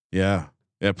 Yeah.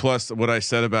 Yeah. Plus, what I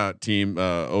said about team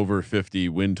over 50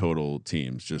 win total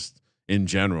teams, just in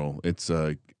general, it's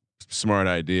a smart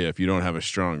idea if you don't have a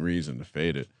strong reason to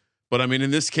fade it. But I mean,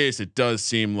 in this case, it does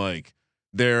seem like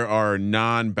there are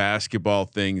non-basketball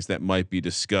things that might be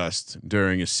discussed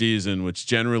during a season, which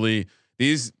generally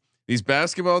these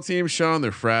basketball teams, Sean,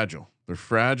 they're fragile. They're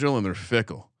fragile and they're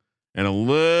fickle, and a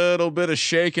little bit of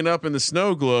shaking up in the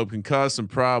snow globe can cause some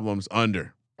problems.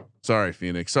 Under. Sorry,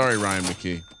 Phoenix. Sorry, Ryan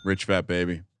McKee. Rich fat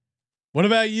baby. What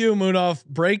about you, Moonoff?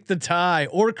 Break the tie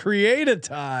or create a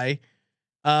tie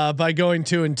by going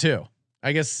 2-2.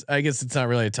 I guess it's not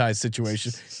really a tie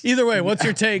situation. Either way, what's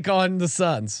your take on the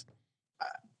Suns?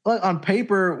 On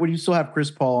paper, when you still have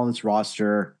Chris Paul on this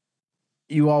roster,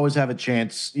 you always have a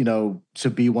chance, to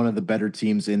be one of the better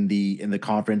teams in the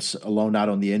conference alone, not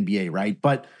on the NBA, right?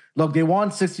 But look, they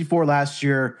won 64 last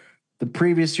year. The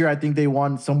previous year, I think they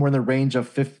won somewhere in the range of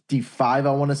 55,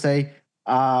 I want to say.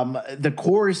 The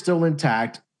core is still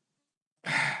intact.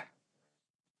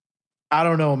 I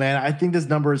don't know, man. I think this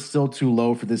number is still too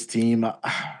low for this team.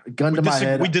 Gun to my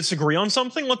head. We disagree on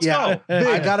something? Let's go.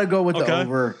 I got to go with the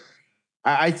over.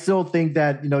 I still think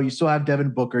that, you still have Devin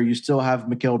Booker. You still have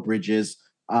Mikal Bridges.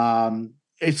 Both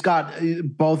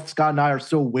Scott and I are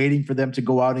still waiting for them to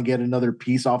go out and get another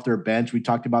piece off their bench. We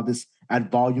talked about this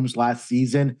at volumes last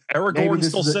season. Eric Gordon's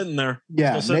still sitting there.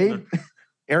 Yeah,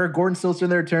 Eric Gordon's still sitting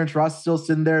there. Terrence Ross is still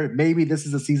sitting there. Maybe this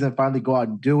is a season to finally go out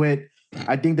and do it.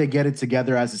 I think they get it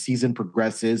together as the season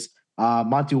progresses.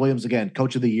 Monty Williams, again,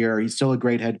 coach of the year. He's still a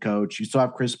great head coach. You still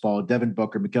have Chris Paul, Devin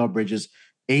Booker, Mikal Bridges.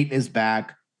 Ayton is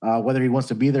back. Whether he wants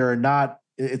to be there or not,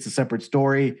 it's a separate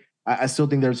story. I still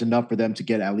think there's enough for them to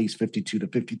get at least 52 to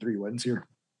 53 wins here.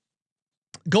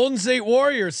 Golden State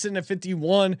Warriors sitting at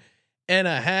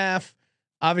 51.5.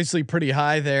 Obviously pretty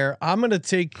high there. I'm going to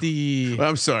take the...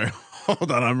 I'm sorry.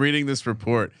 Hold on. I'm reading this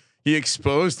report. He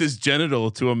exposed his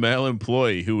genital to a male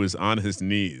employee who was on his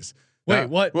knees. Wait,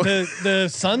 what? The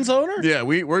Suns owner? Yeah,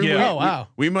 wow.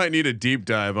 We might need a deep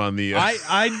dive on the.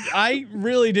 I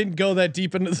really didn't go that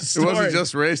deep into the story. It wasn't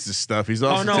just racist stuff. He's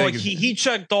also he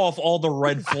checked off all the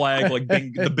red flag, like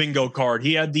the bingo card.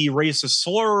 He had the racist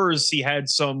slurs. He had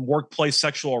some workplace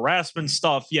sexual harassment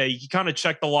stuff. Yeah, he kind of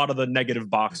checked a lot of the negative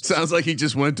boxes. Sounds like he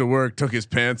just went to work, took his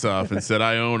pants off, and said,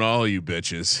 "I own all you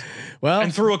bitches." Well,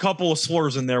 and threw a couple of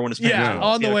slurs in there when his pants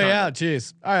on the way out.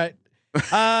 Jeez. All right.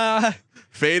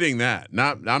 Fading that.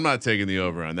 I'm not taking the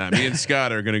over on that. Me and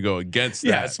Scott are going to go against that.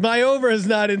 Yes, my over is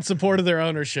not in support of their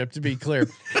ownership, to be clear.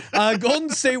 Golden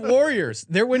State Warriors,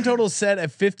 their win total set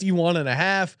at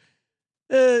 51.5.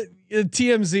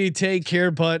 TMZ take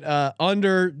here, but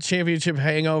under championship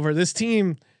hangover. This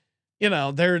team,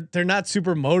 they're not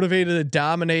super motivated to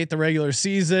dominate the regular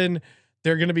season.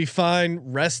 They're going to be fine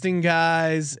resting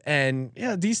guys, and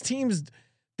these teams,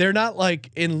 they're not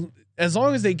like as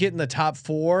long as they get in the top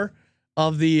 4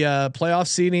 of the playoff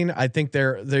seeding, I think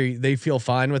they feel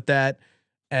fine with that.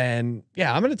 And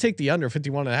I'm going to take the under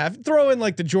 51.5. Throw in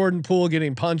like the Jordan Poole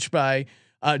getting punched by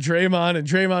Draymond and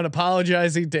Draymond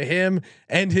apologizing to him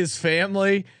and his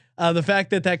family. The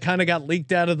fact that kind of got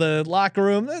leaked out of the locker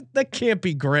room, that can't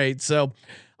be great. So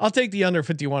I'll take the under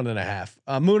 51.5.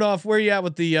 Moonoff, where are you at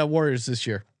with the Warriors this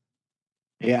year?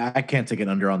 Yeah, I can't take an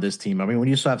under on this team. I mean, when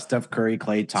you still have Steph Curry,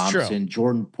 Klay Thompson,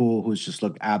 Jordan Poole, who's just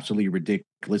looked absolutely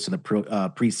ridiculous in the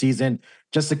preseason,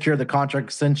 just secured the contract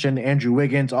extension. Andrew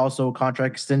Wiggins also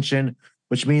contract extension,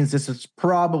 which means this is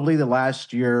probably the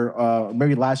last year,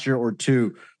 maybe last year or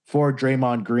two for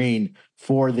Draymond Green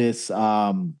for this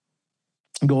Golden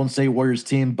State Warriors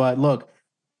team. But look,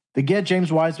 they get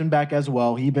James Wiseman back as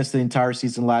well. He missed the entire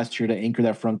season last year to anchor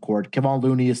that front court. Kevon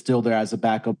Looney is still there as a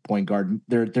backup point guard.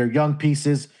 They're young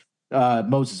pieces.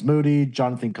 Moses Moody,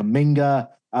 Jonathan Kuminga.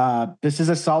 This is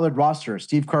a solid roster.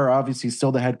 Steve Kerr, obviously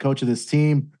still the head coach of this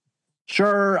team.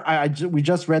 Sure, we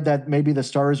just read that maybe the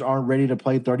stars aren't ready to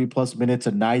play 30 plus minutes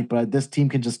a night, but this team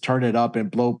can just turn it up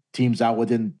and blow teams out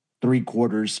within 3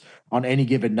 quarters on any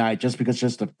given night, just because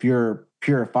just the pure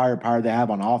firepower they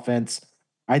have on offense.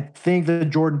 I think the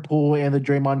Jordan Poole and the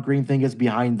Draymond Green thing is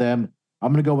behind them.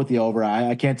 I'm going to go with the over.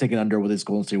 I can't take an under with this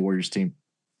Golden State Warriors team.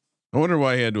 I wonder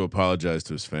why he had to apologize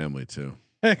to his family too.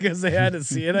 Because they had to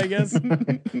see it, I guess.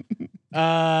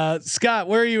 Scott,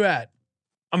 where are you at?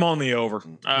 I'm on the over.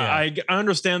 I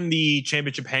understand the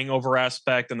championship hangover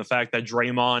aspect and the fact that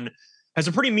Draymond has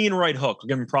a pretty mean right hook. I'll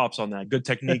give him props on that. Good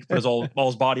technique, put all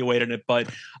his body weight in it. But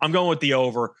I'm going with the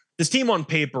over. This team on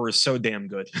paper is so damn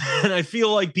good. And I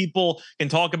feel like people can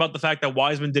talk about the fact that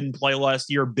Wiseman didn't play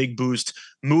last year. Big boost.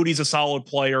 Moody's a solid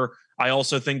player. I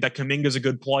also think that Kuminga's a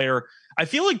good player. I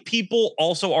feel like people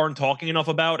also aren't talking enough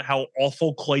about how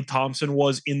awful Klay Thompson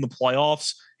was in the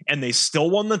playoffs, and they still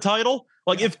won the title.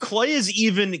 Like, if Klay is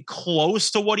even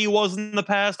close to what he was in the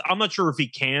past, I'm not sure if he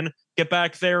can get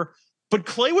back there. But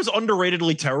Klay was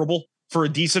underratedly terrible for a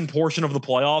decent portion of the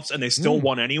playoffs, and they still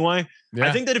won anyway. Yeah.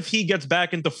 I think that if he gets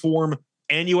back into form,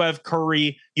 and you have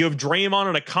Curry, you have Draymond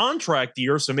in a contract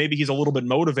year, so maybe he's a little bit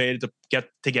motivated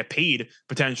to get paid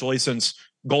potentially, since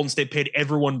Golden State paid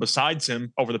everyone besides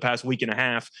him over the past week and a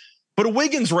half. But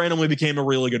Wiggins randomly became a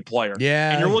really good player.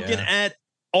 Yeah, and you're looking at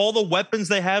all the weapons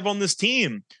they have on this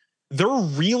team. they're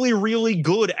really, really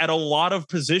good at a lot of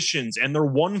positions, and their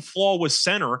one flaw was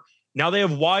center. Now they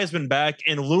have Wiseman back,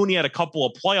 and Looney had a couple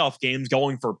of playoff games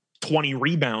going for 20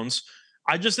 rebounds.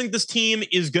 I just think this team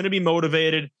is going to be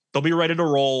motivated. They'll be ready to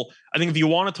roll. I think if you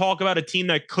want to talk about a team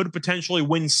that could potentially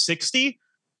win 60,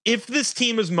 if this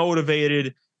team is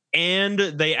motivated and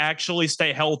they actually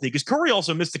stay healthy, because Curry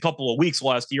also missed a couple of weeks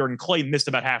last year and Clay missed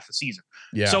about half the season.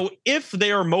 Yeah. So if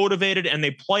they are motivated and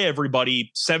they play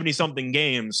everybody 70-something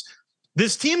games,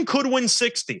 this team could win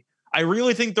 60. I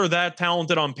really think they're that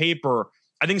talented on paper.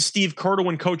 I think Steve Kerr to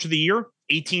win Coach of the Year,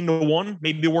 18-1,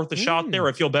 maybe worth a shot there.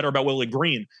 I feel better about Willie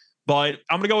Green. But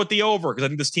I'm going to go with the over because I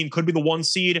think this team could be the 1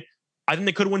 seed. I think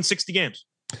they could win 60 games.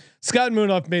 Scott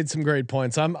Moonoff made some great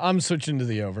points. I'm switching to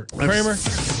the over. Kramer?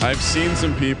 I've seen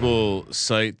some people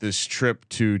cite this trip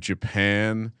to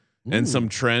Japan and some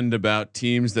trend about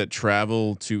teams that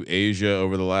travel to Asia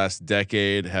over the last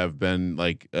decade have been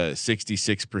like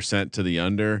 66% to the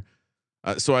under.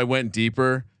 So I went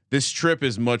deeper. This trip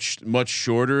is much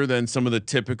shorter than some of the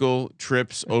typical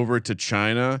trips over to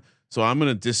China. So I'm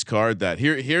going to discard that.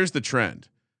 Here's the trend.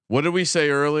 What did we say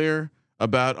earlier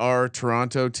about our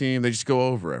Toronto team? They just go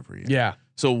over every year. Yeah.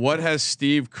 So what has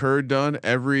Steve Kerr done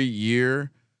every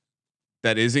year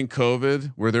that isn't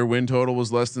COVID, where their win total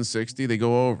was less than 60? They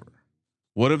go over.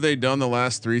 What have they done the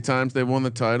last 3 times they won the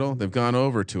title? They've gone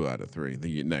over 2 out of 3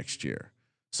 the next year.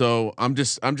 So I'm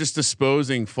just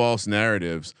disposing false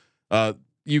narratives.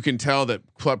 You can tell that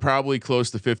probably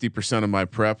close to 50% of my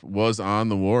prep was on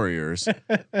the Warriors.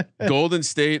 Golden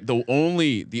State, the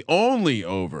only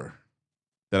over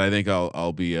that I think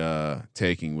I'll be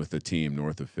taking with the team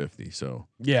north of 50. So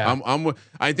yeah,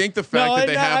 I think the fact that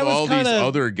they have all these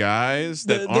other guys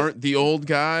that aren't the old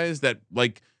guys that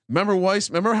like. Remember Weiss?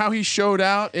 Remember how he showed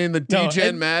out in the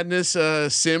DGen Madness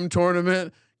sim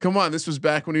tournament? Come on, this was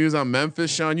back when he was on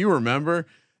Memphis, Sean. You remember?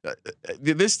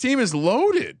 This team is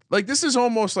loaded. Like this is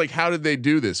almost like, how did they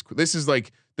do this? This is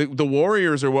like the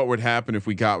Warriors are what would happen if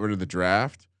we got rid of the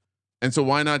draft. And so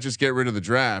why not just get rid of the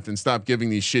draft and stop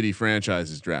giving these shitty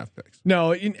franchises draft picks?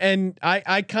 No. And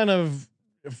I kind of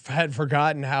had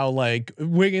forgotten how like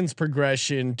Wiggins'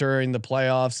 progression during the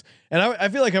playoffs. And I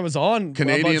feel like I was on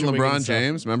Canadian LeBron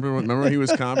James. Remember he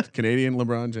was comped Canadian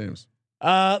LeBron James.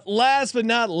 Last but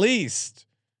not least,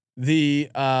 the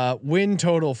win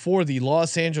total for the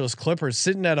Los Angeles Clippers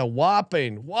sitting at a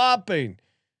whopping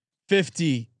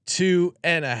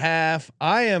 52.5.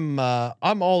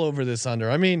 I'm all over this under.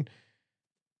 I mean,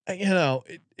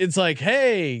 it's like,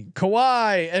 hey,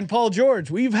 Kawhi and Paul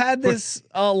George, we've had this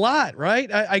a lot,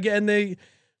 right? And they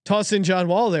toss in John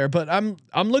Wall there, but I'm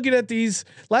looking at these.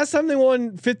 Last time they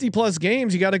won 50+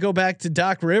 games, you got to go back to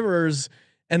Doc Rivers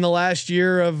and the last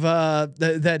year of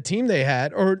that team they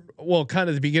had, or well, kind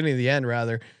of the beginning of the end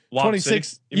rather. Lob 26,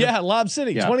 City. yeah, Lob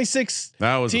City, yeah.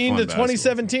 2016 to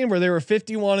 2017, where they were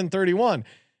 51-31.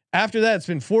 After that, it's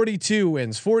been 42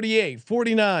 wins, 48,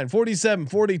 49, 47,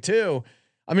 42.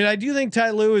 I mean, I do think Ty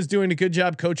Lue is doing a good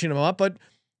job coaching them up, but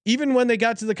even when they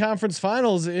got to the conference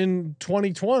finals in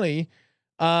 2020,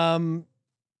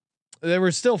 they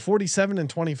were still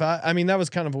 47-25. I mean, that was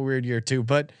kind of a weird year too,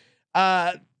 but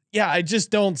yeah, I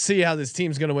just don't see how this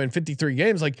team's going to win 53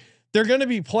 games. Like they're going to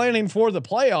be planning for the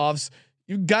playoffs.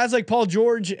 You guys like Paul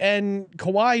George and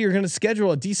Kawhi, you're going to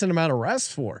schedule a decent amount of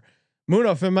rest for.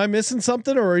 Moonoff, am I missing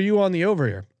something, or are you on the over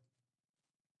here?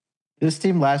 This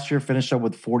team last year finished up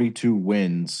with 42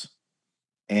 wins,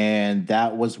 and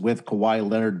that was with Kawhi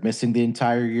Leonard missing the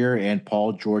entire year and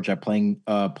Paul George playing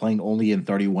only in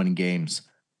 31 games.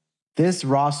 This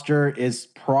roster is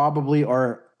probably,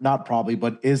 or not probably,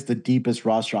 but is the deepest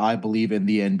roster I believe in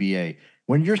the NBA.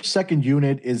 When your second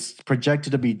unit is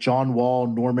projected to be John Wall,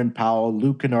 Norman Powell,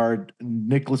 Luke Kennard,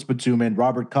 Nicholas Batum, and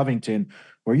Robert Covington,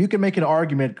 where you can make an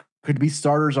argument could be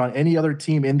starters on any other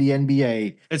team in the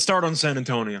NBA. It started on San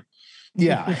Antonio.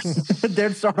 Yeah,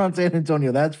 they'd start on San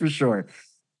Antonio. That's for sure.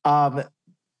 I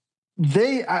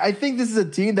think this is a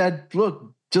team that,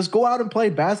 look, just go out and play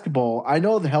basketball. I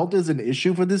know the health is an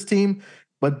issue for this team,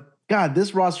 but God,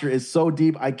 this roster is so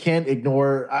deep. I can't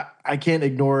ignore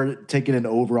taking an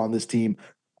over on this team.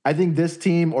 I think this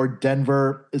team or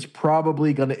Denver is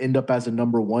probably going to end up as a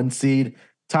number 1 seed.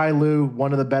 Ty Lue,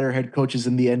 one of the better head coaches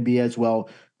in the NBA as well.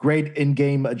 Great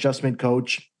in-game adjustment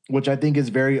coach, which I think is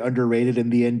very underrated in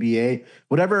the NBA.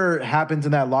 Whatever happens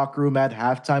in that locker room at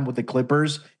halftime with the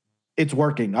Clippers, it's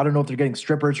working. I don't know if they're getting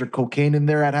strippers or cocaine in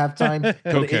there at halftime.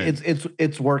 Cocaine.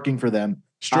 It's working for them.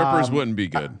 Strippers wouldn't be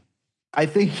good. I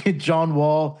think John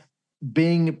Wall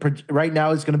being right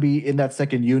now is going to be in that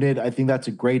second unit. I think that's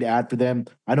a great add for them.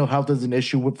 I know health is an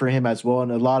issue for him as well,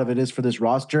 and a lot of it is for this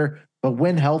roster. But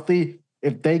when healthy,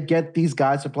 if they get these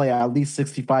guys to play at least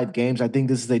 65 games, I think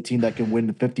this is a team that can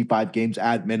win 55 games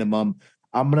at minimum.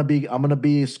 I'm gonna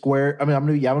be square. I'm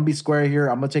gonna be square here.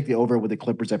 I'm gonna take the over with the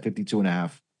Clippers at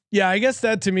 52.5. Yeah, I guess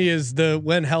that to me is the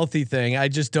when healthy thing. I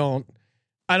don't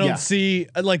see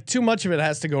like too much of it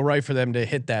has to go right for them to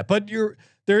hit that. But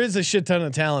there is a shit ton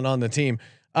of talent on the team.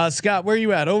 Scott, where are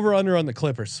you at? Over under on the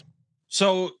Clippers?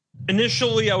 So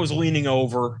initially I was leaning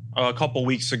over a couple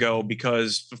weeks ago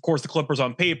because of course the Clippers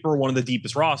on paper, one of the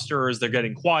deepest rosters, they're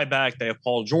getting Kawhi back. They have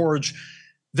Paul George.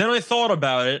 Then I thought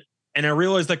about it and I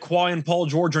realized that Kawhi and Paul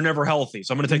George are never healthy.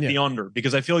 So I'm going to take the under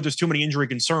because I feel like there's too many injury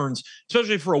concerns,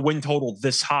 especially for a win total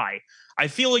this high. I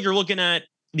feel like you're looking at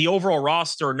the overall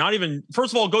roster, not even,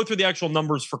 first of all, go through the actual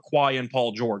numbers for Kawhi and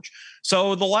Paul George.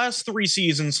 So the last 3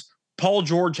 seasons, Paul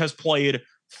George has played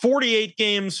 48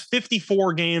 games,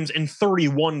 54 games, and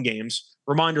 31 games.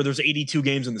 Reminder, there's 82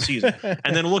 games in the season.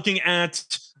 And then looking at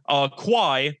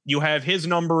Kawhi, you have his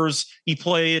numbers. He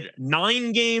played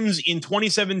 9 games in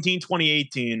 2017,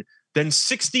 2018, then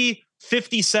 60,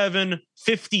 57,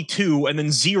 52, and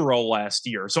then 0 last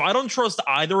year. So I don't trust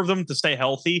either of them to stay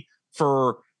healthy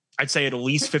for, I'd say, at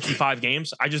least 55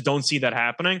 games. I just don't see that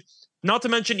happening. Not to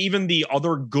mention even the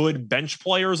other good bench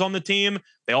players on the team.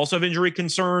 They also have injury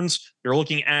concerns. You're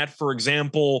looking at, for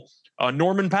example,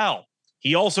 Norman Powell.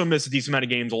 He also missed a decent amount of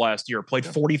games last year, played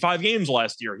 45 games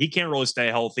last year. He can't really stay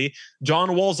healthy.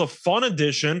 John Wall's a fun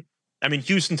addition. I mean,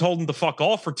 Houston told him to fuck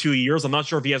off for 2 years. I'm not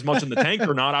sure if he has much in the tank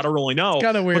or not. I don't really know.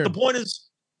 Kind of weird. But the point is,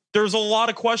 there's a lot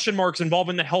of question marks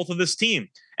involving the health of this team.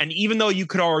 And even though you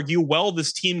could argue, well,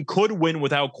 this team could win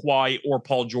without Kawhi or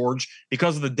Paul George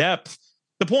because of the depth,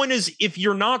 the point is, if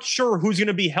you're not sure who's going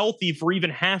to be healthy for even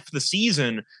half the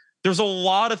season, there's a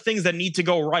lot of things that need to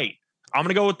go right. I'm going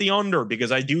to go with the under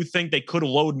because I do think they could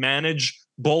load manage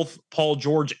both Paul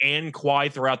George and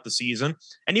Kawhi throughout the season.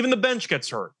 And even the bench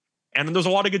gets hurt. And there's a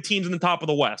lot of good teams in the top of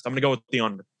the West. I'm going to go with the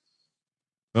under.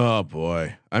 Oh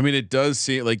boy. I mean, it does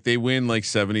seem like they win like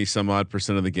 70 some odd %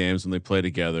 of the games when they play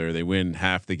together. They win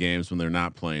half the games when they're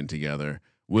not playing together.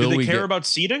 Do they care about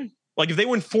seeding? Like if they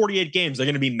win 48 games, they're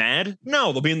going to be mad?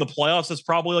 No, they'll be in the playoffs. That's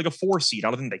probably like a 4 seed. I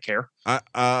don't think they care.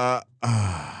 All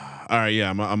right. Yeah.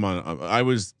 I'm on.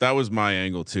 That was my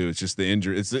angle too. It's just the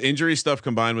injury. It's the injury stuff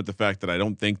combined with the fact that I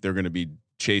don't think they're going to be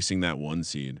chasing that 1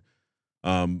 seed.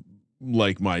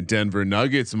 Like my Denver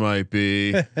Nuggets might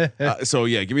be. So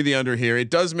yeah, give me the under here.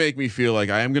 It does make me feel like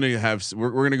I am going to have,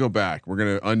 we're going to go back. We're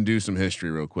going to undo some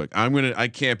history real quick. I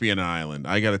can't be an island.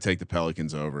 I got to take the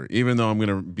Pelicans over, even though I'm going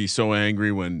to be so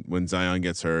angry when Zion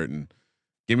gets hurt, and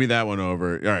give me that one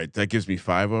over. All right. That gives me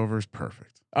 5 overs.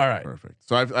 Perfect. All right. Perfect.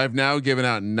 So I've now given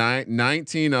out 19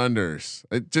 unders.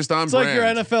 Just on it's brand. Like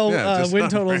your NFL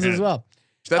win totals as well.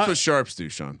 That's what sharps do,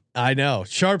 Sean. I know.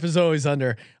 Sharp is always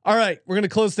under. All right, we're going to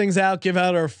close things out, give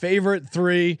out our favorite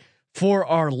 3 for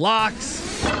our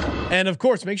locks. And of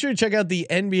course, make sure you check out the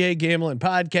NBA Gambling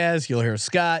Podcast. You'll hear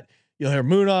Scott, you'll hear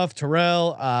Moonoff,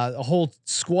 Terrell, a whole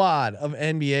squad of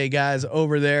NBA guys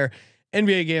over there.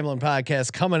 NBA Gambling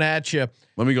Podcast coming at you.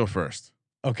 Let me go first.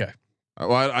 Okay.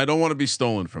 Well, I don't want to be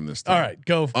stolen from this time. All right,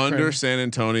 go. Under San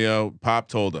Antonio. Pop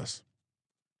told us.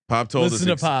 Listen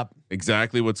to Pop.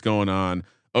 Exactly what's going on.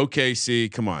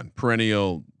 OKC, come on,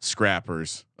 perennial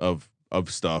scrappers of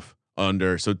stuff.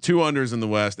 Under, so 2 unders in the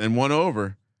West and 1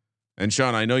 over. And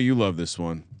Sean, I know you love this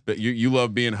one, but you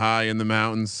love being high in the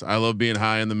mountains. I love being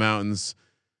high in the mountains.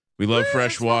 We love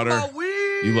fresh water.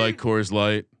 You like Coors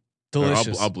Light.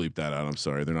 Delicious. I'll bleep that out. I'm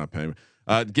sorry, they're not paying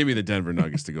me. Give me the Denver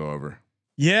Nuggets to go over.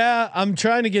 Yeah, I'm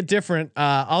trying to get different.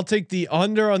 I'll take the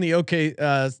under on the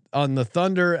on the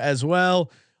Thunder as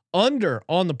well. Under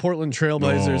on the Portland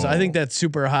Trailblazers. I think that's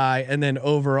super high. And then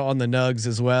over on the Nugs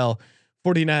as well.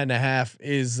 49.5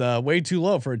 is way too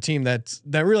low for a team that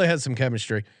really has some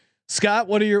chemistry. Scott,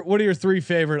 what are your 3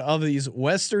 favorite of these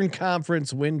Western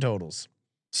Conference win totals?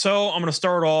 So I'm going to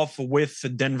start off with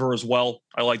Denver as well.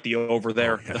 I like the over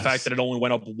there. Oh, yes. The fact that it only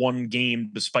went up 1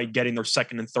 game despite getting their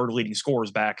 2nd and 3rd leading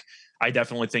scorers back, I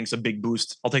definitely think is a big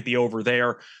boost. I'll take the over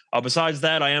there. Besides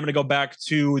that, I am going to go back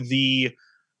to the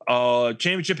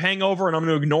championship hangover, and I'm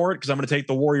going to ignore it because I'm going to take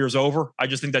the Warriors over. I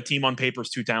just think that team on paper is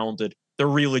too talented. They're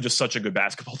really just such a good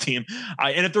basketball team.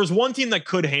 And if there's one team that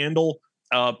could handle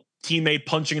teammate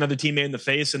punching another teammate in the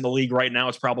face in the league right now,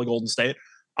 it's probably Golden State.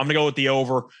 I'm going to go with the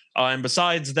over. And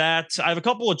besides that, I have a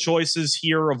couple of choices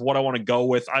here of what I want to go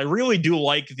with. I really do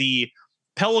like the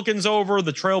Pelicans over,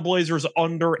 the Trailblazers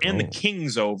under, and the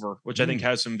Kings over, which I think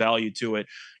has some value to it.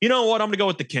 You know what? I'm going to go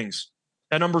with the Kings.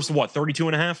 That number's what,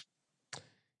 32.5?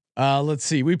 Let's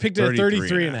see. We picked it at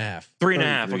 33.5.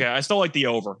 3.5. Okay. I still like the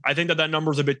over. I think that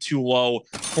number's a bit too low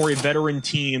for a veteran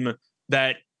team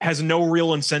that has no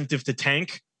real incentive to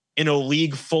tank in a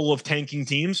league full of tanking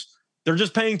teams. They're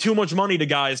just paying too much money to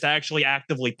guys to actually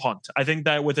actively punt. I think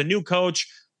that with a new coach,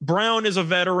 Brown is a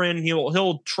veteran.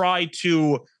 He'll try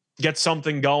to get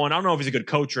something going. I don't know if he's a good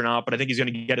coach or not, but I think he's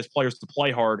going to get his players to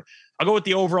play hard. I'll go with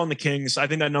the over on the Kings. I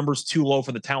think that number's too low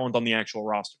for the talent on the actual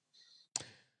roster.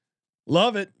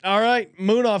 Love it. All right,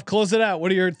 Moonoff, close it out.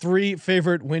 What are your 3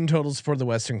 favorite win totals for the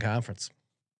Western Conference?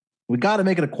 We got to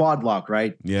make it a quad lock,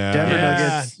 right? Yeah. Denver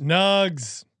Nuggets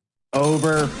Nugs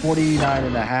over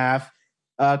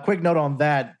 49.5. Quick note on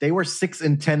that. They were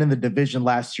 6-10 in the division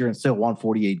last year and still won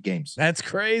 48 games. That's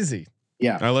crazy.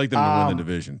 Yeah. I like them to win the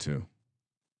division too.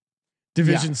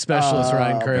 Division specialist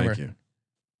Ryan Kramer. Thank you.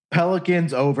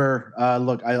 Pelicans over.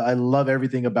 Look, I love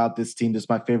everything about this team. This is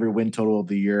my favorite win total of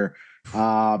the year.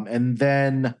 And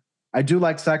then I do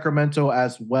like Sacramento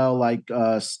as well. Like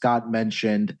Scott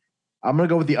mentioned, I'm going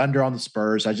to go with the under on the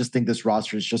Spurs. I just think this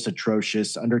roster is just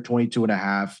atrocious. Under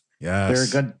 22.5.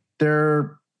 Yes.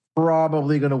 They're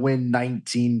probably going to win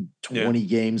 19, 20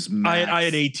 games. Max. I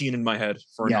had 18 in my head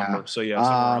for a number. So yeah,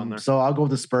 somewhere around there. So I'll go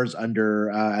with the Spurs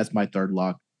under as my third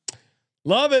lock.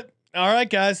 Love it. All right,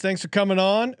 guys. Thanks for coming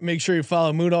on. Make sure you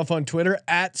follow Moonoff on Twitter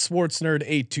at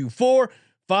SportsNerd824.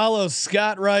 Follow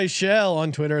Scott Reichel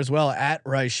on Twitter as well at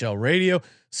Reichel Radio.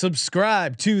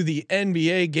 Subscribe to the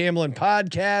NBA Gambling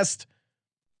Podcast.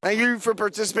 Thank you for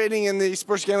participating in the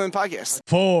Sports Gambling Podcast.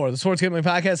 For the Sports Gambling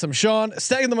Podcast, I'm Sean,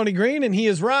 stacking the money green, and he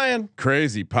is Ryan.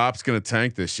 Crazy. Pop's gonna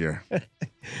tank this year.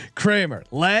 Kramer,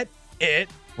 let it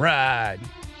ride.